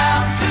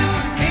crown to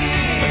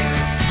him.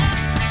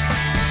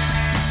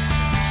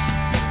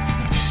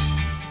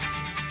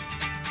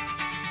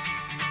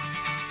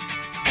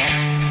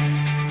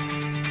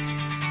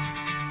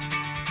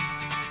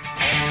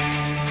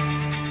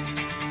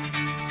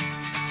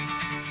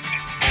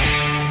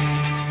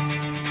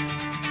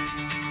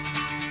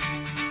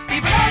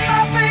 Even on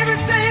my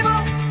favorite table,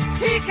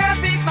 he can't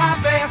beat my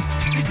best.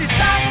 His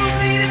disciples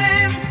needed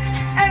him,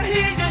 and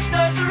he just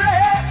does the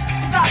rest.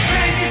 He's not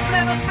crazy,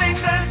 flipper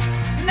fingers,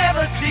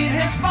 never seen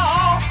him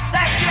fall.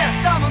 That deaf,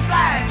 dumb, and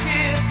blind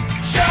kid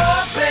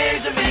sure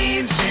plays a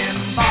mean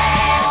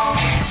pinball.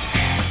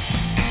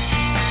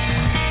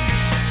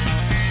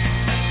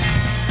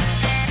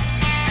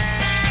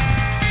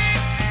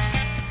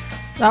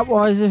 That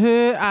was The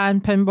Who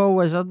and Pinball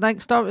Wizard.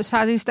 Next up was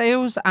Harry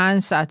Styles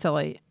and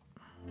Satellite.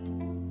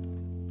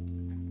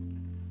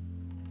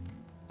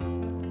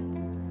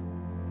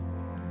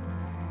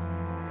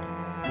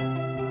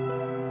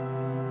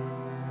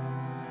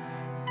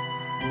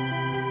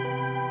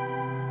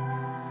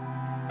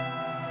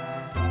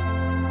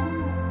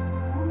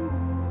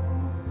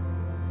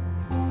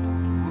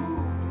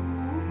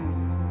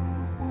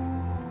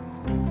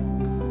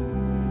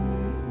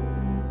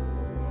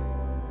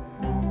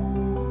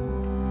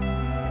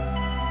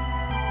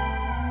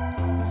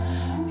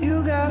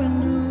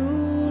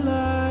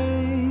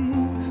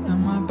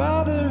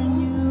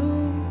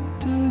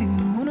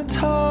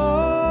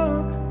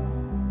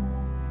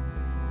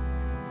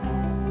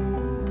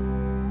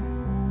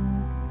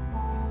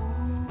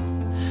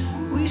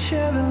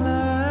 share the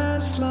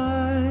last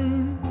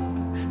line,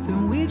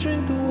 then we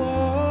drink the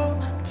wall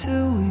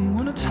till we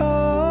wanna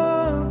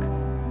talk.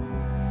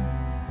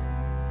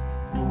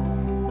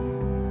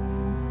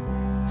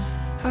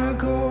 I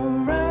go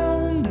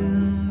round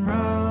and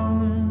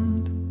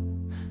round,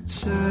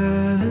 satellite,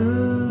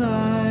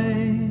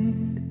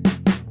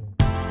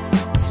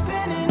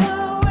 spinning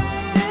out,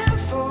 waiting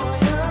for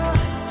you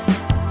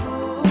to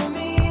pull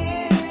me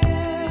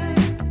in.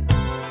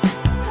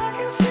 I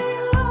can see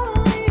you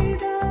lonely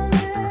down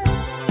there.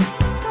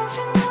 Don't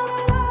you know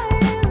that I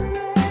am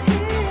right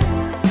here?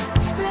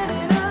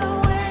 Spinning out,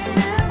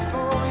 waiting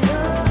for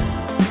you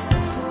to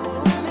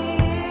pull me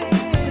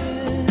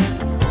in.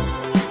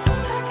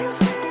 I can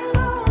see you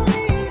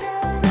lonely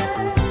down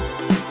there.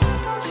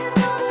 Don't you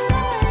know that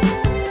I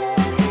am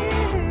right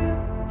here?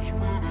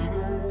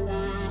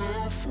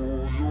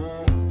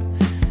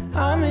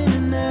 I'm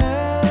in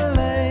an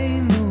LA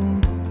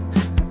mood.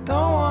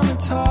 Don't wanna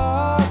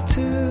talk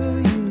to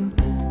you.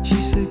 She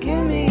said,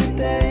 give me a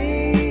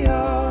day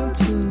or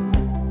two.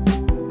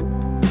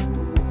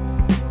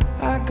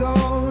 I go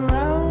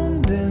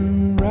round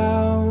and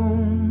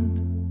round,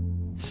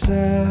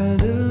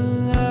 satellite,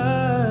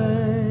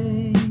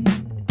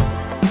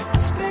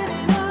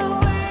 spinning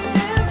out,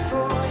 waiting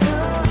for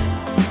you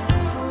to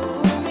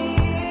pull me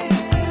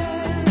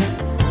in.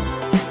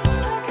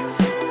 I can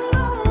see you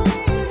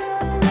lonely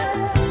down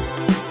there.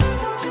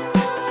 Don't you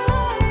know that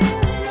I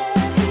am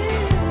right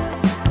here?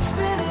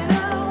 Spinning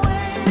out,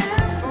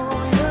 waiting for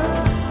you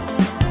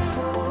to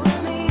pull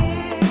me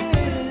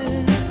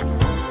in.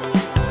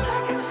 I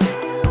can see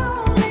you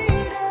lonely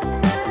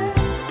down there.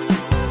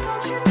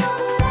 Don't you know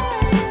that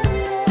I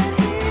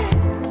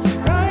am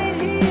right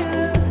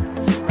here?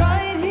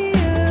 Right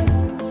here,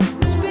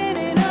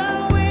 spinning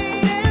out,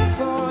 waiting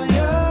for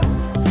you.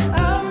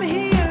 I'm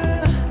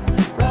here,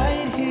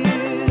 right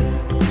here,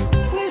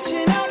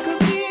 wishing I could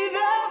be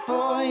there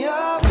for you.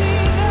 Be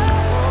there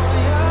for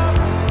you.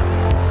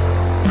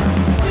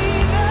 Be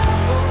there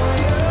for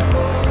you,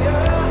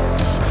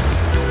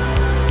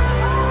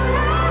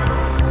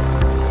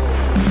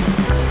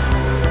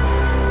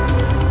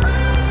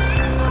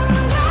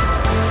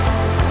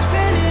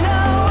 spinning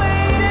out,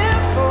 waiting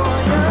for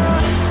you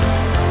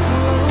to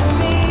pull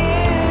me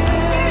in. I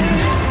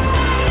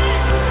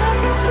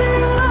can see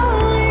you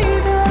lonely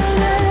down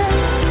there.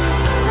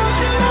 Don't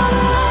you know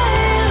that I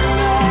am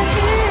right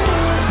here?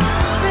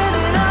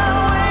 Spinning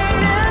out,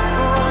 waiting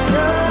for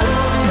you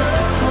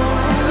to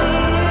pull me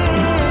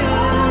in.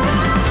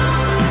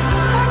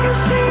 I can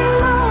see you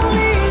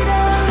lonely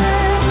down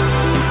there.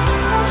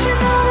 Don't you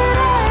know that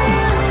I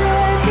am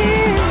right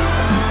here?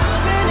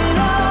 Spinning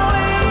out,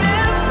 waiting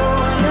for you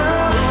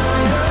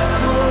to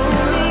pull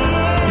me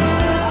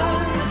in.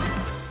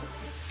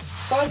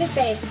 For the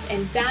best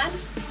in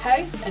dance,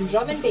 house and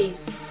drum and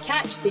bass,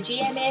 catch the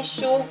GMS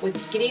show with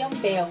Graham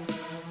Bell.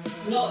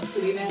 Not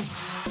to be missed.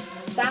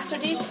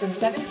 Saturdays from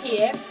 7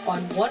 p.m.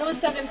 on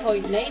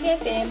 107.9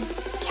 FM,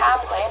 Cam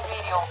Glen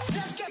Radio.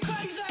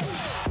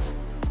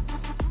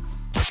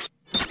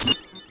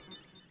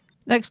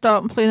 Next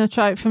up, I'm playing a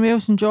track from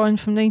Elton John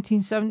from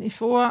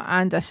 1974,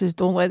 and this is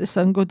Don't Let the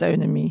Sun Go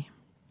Down on Me.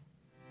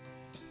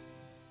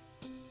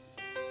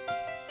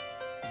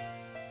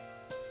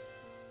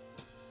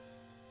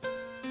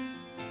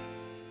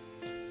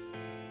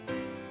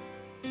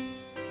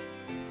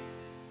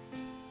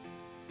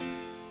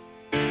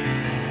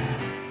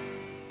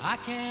 I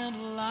can't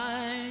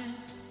lie.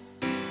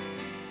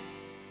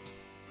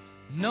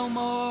 No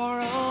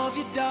more of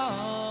your darkness.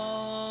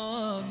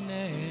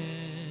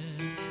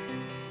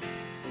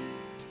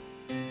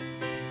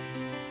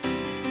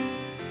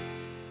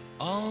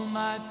 All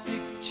my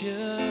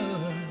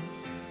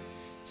pictures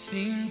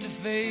seem to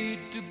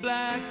fade to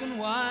black and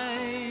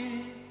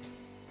white.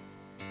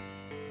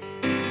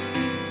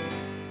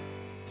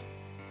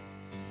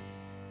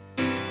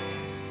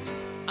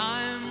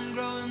 I'm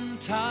growing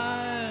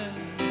tired,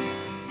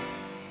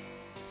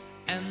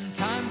 and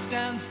time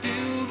stands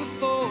still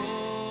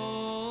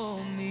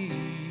before me.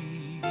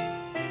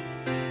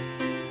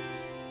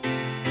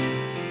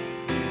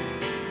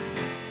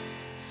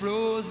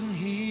 Frozen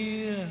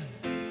here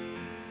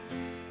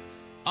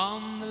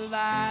on the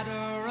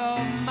ladder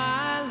of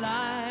my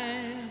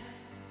life.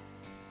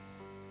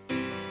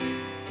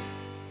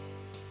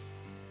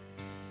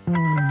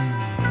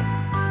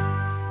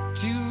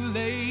 Too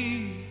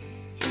late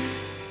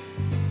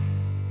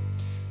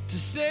to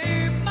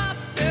save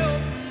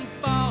myself from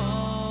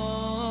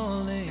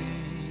falling.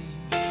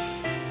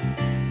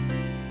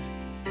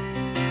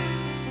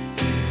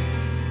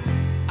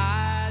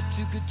 I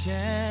took a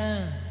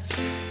chance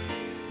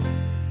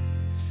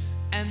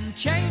and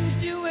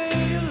changed your way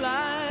of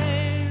life.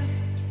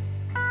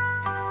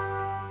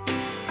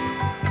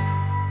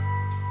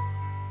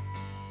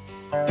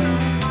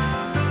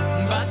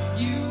 But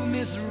you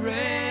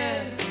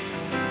misread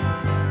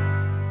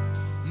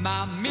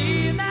my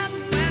meaning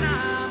when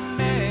I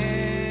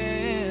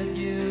met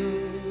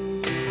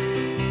you.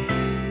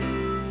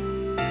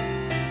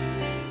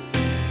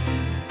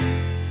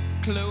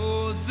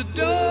 Close the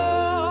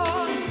door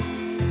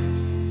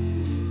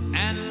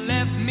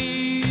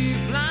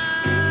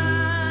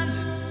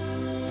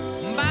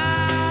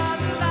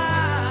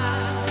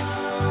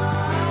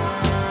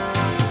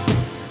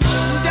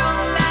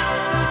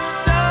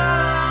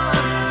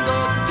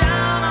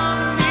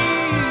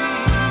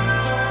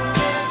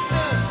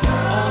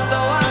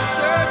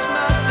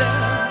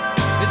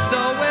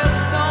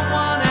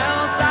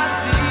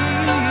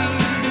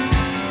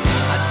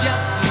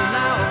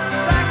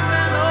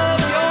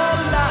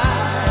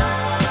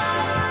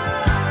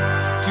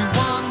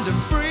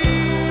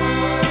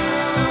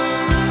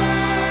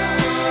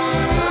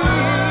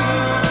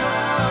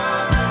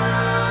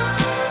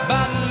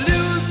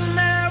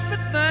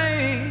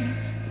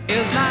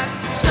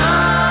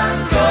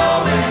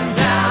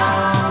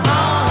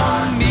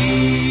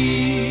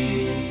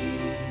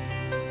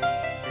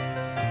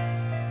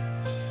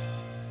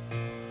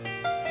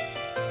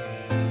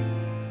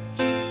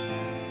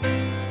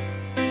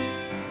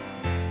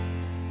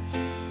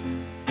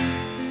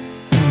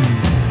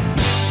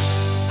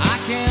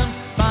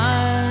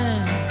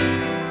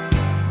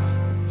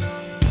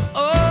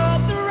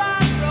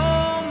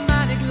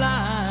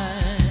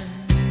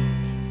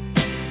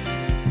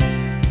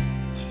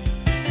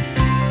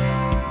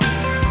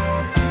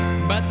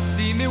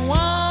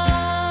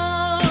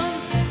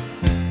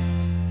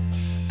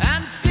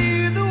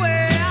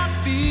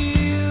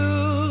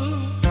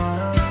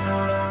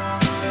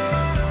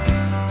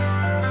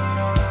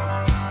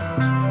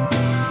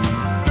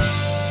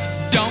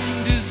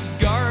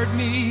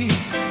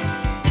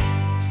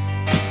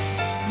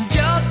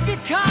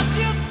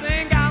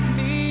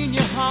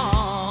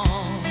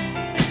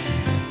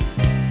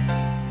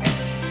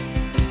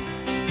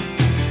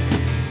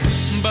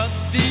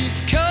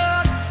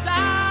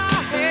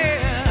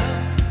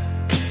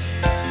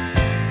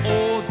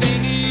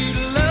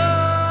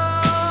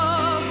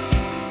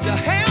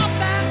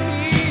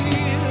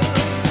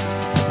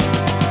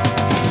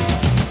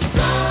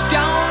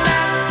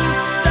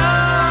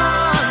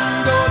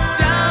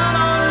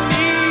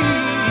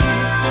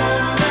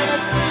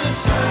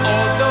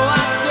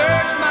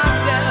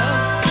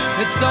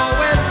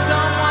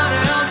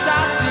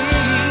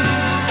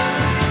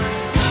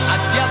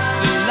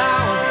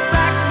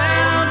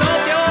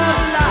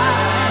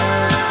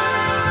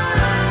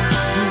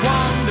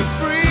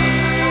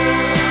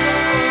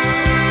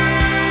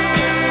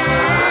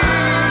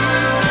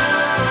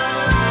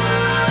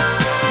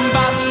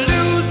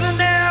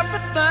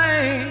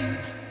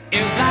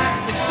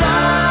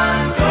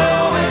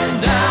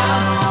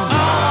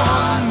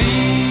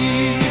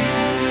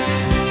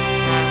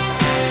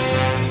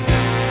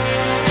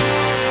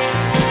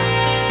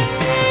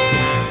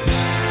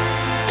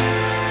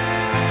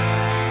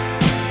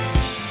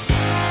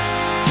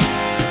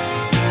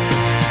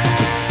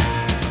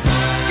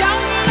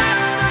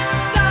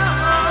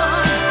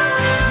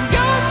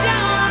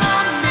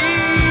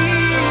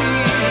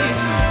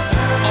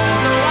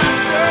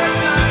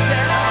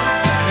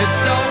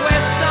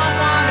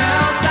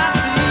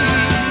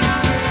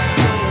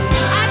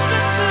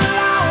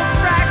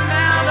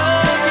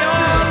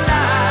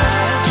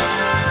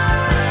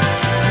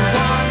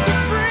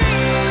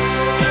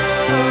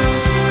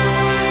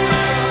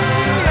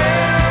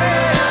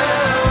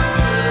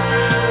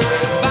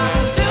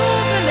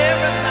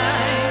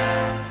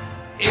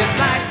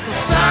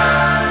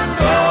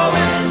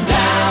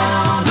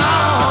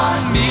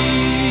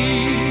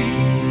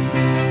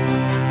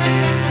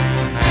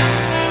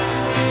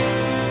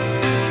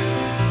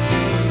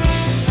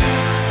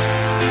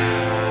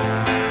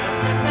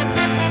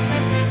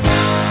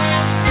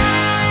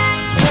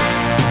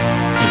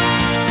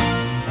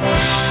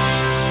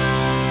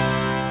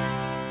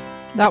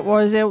That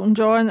was Elton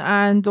John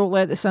and Don't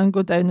Let the Sun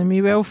Go Down on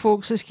Me. Well,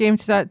 folks, it's came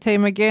to that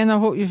time again. I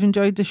hope you've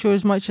enjoyed the show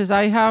as much as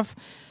I have.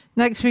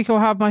 Next week I'll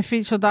have my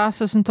featured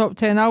artists and top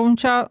 10 album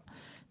chart.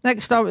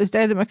 Next up is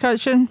Dead at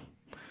McCutcheon.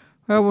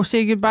 Well, we'll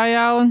say goodbye,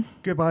 Alan.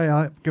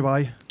 Goodbye,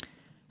 goodbye.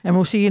 And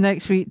we'll see you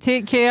next week.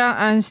 Take care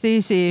and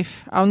stay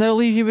safe. I'll now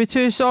leave you with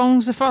two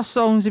songs. The first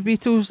song's The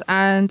Beatles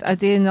and A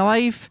Day in the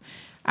Life.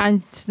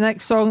 And the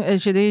next song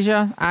is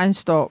Eurasia and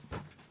Stop.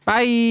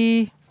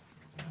 Bye.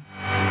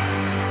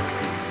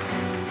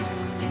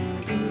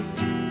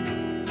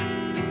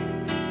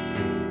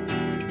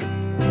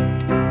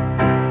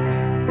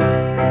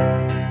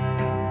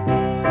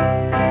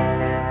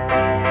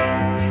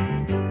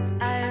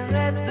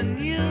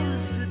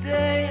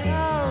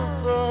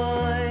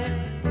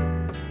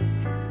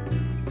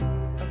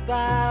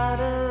 About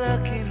a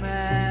lucky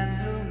man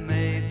who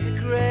made the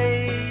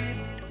grade.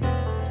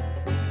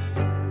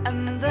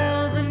 And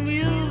though the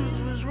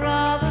news was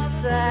rather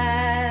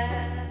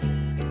sad,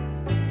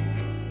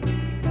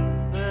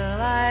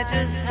 well, I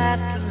just had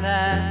to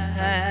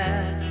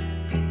laugh.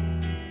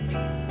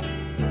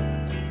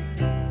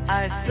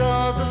 I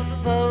saw the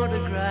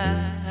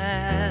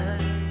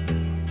photograph.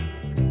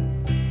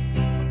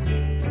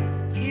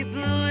 He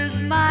blew his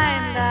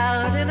mind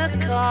out in a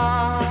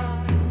car.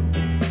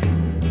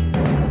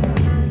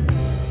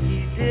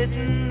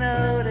 Didn't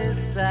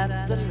notice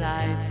that the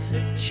lights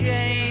had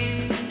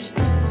changed.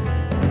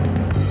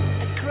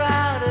 A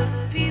crowd of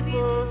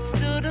people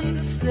stood and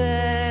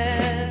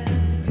stared.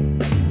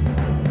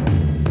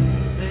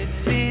 They'd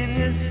seen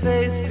his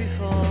face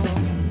before.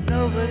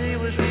 Nobody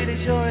was really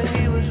sure if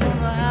he was from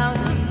the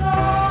House of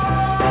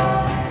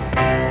Lords.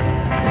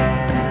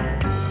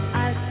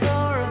 I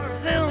saw a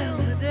film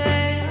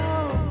today,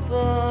 oh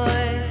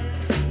boy.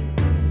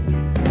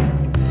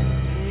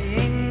 The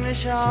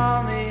English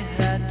army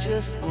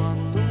just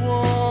won the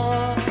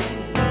war.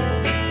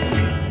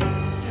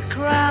 A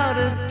crowd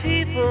of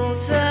people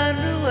turned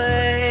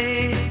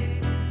away,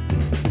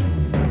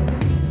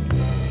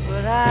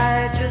 but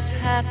I just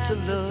had to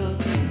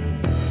look,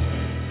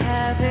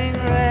 having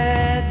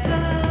read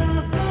the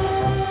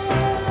book.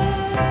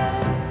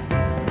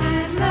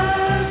 I'd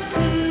love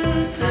to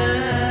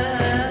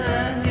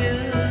turn you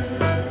on.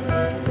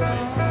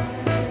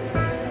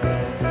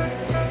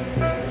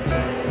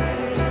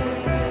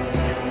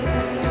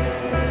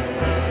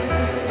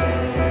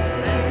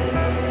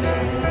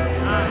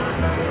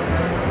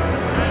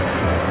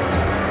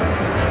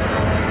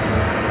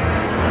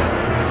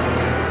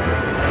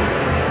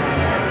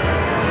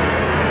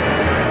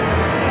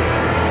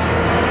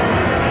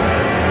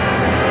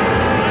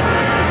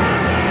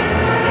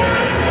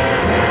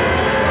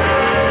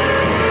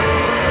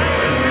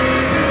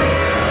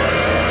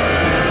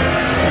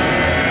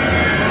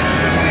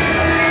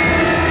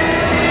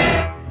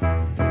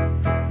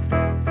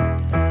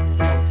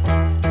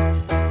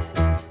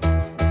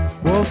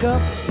 Woke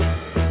up,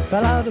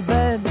 fell out of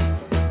bed,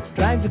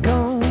 dragged a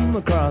comb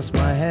across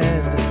my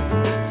head.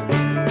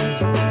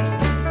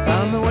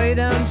 Found my way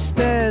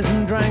downstairs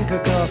and drank a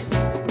cup.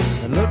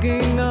 And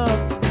looking up,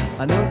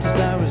 I noticed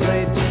I was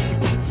late.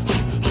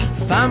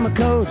 Found my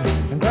coat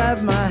and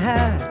grabbed my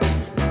hat.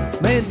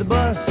 Made the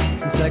bus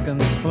in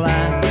seconds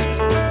flat.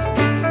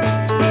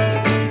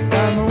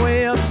 Found my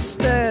way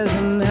upstairs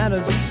and had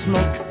a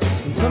smoke.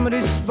 And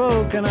somebody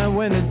spoke and I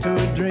went into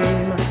a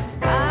dream.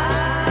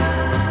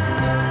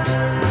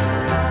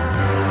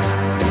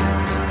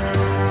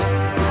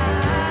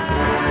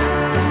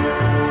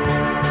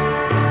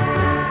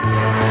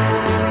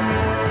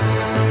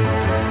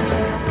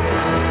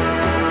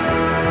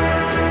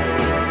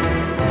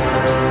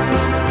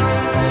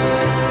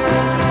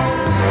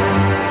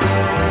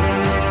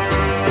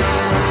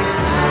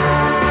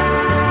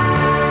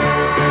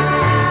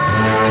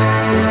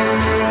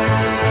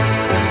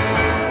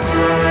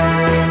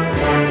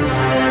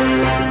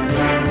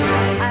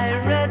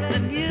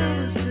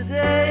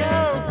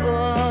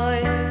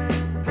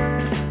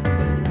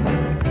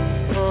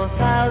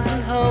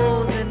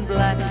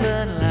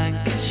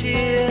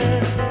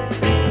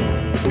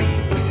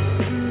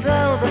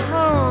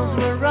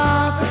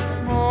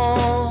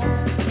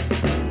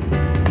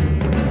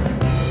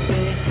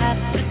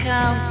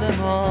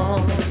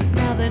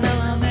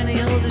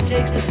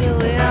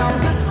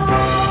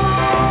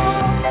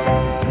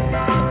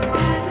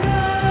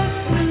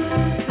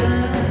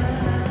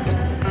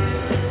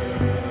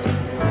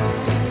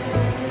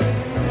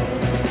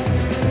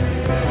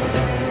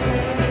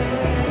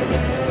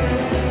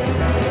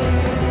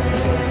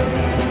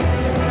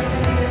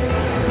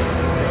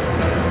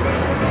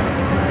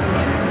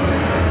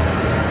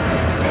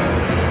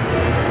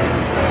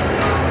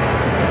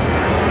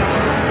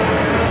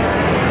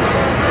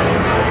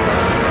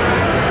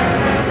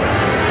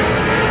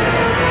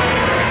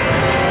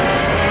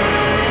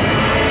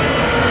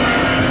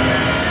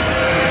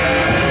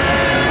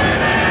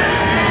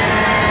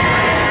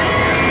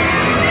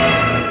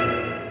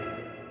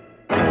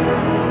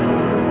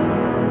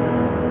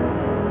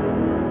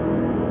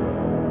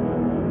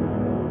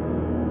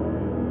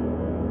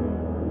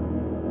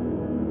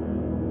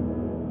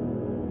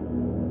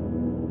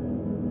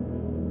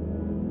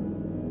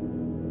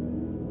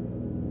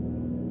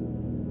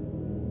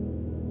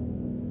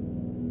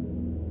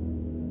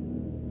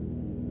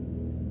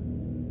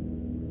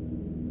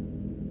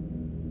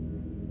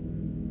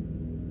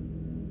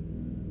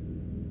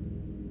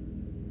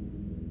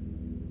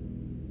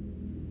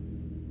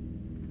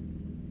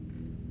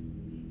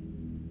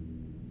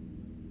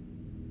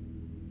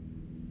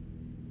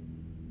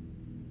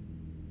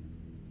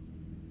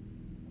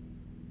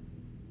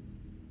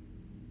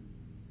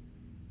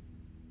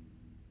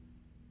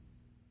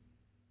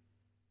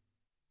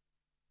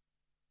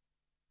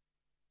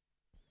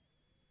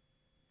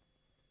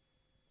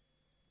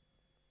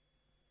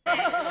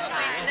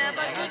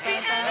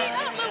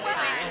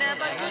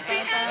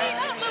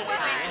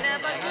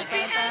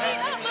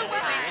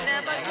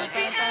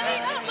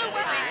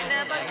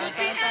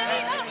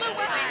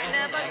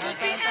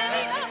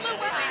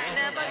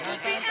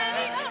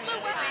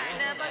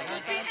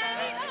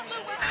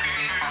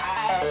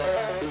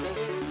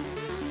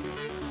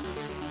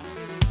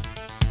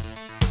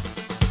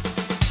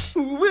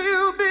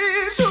 We'll be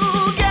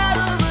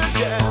together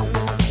again.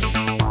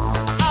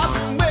 I've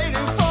been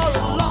waiting for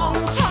a long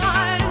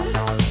time.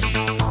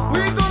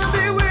 We're gonna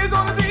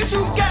be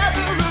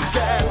together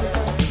again.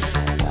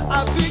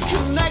 I'll be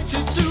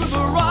connected to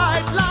the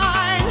right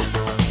line.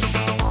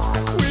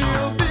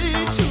 We'll be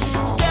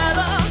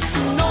together.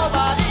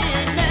 Nobody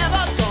ain't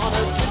never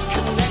gonna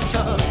disconnect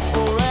us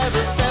or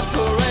ever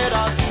separate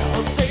us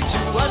or say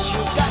to us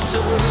you got to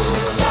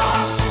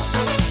stop.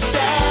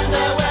 Stand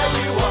there where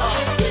you are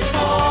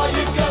before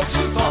you go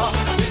too far,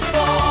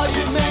 before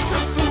you make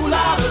a fool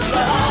out of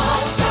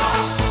love.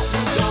 Stop.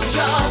 Don't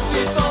jump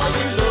before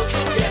you look.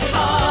 Get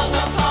hung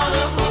upon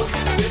a hook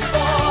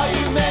before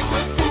you make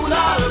a fool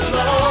out of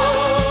love.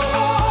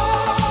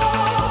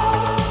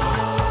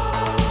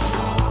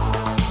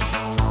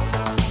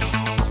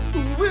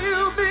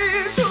 We'll be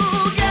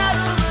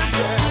together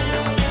again.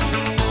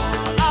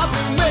 I've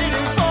been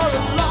waiting for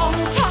a long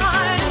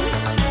time.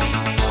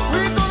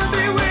 We're gonna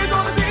be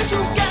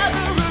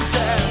together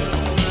again.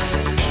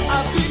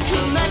 I'll be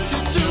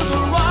connected to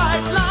the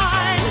right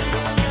line.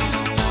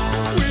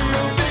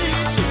 We'll be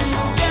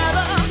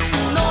together.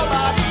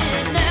 Nobody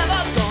ain't never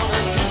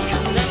gonna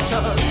disconnect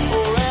us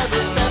or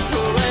ever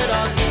separate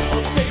us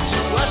or say to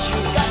us you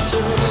got to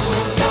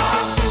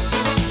stop.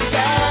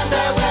 Stand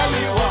there where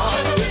you are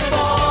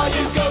before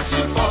you go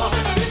too far,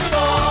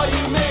 before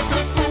you make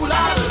a fool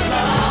out of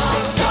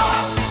love.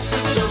 Stop.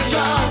 Don't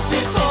jump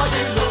before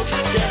you look.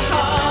 Get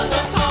hung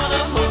upon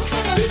a hook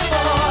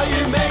before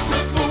you make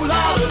a fool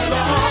out of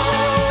love.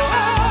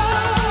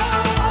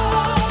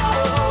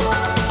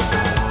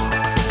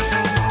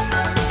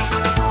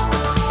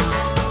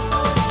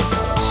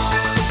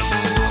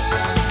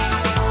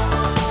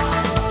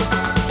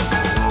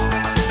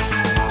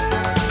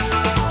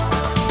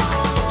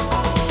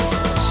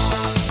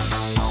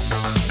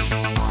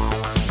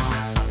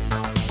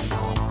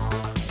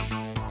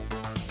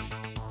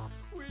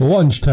 Lunchtime.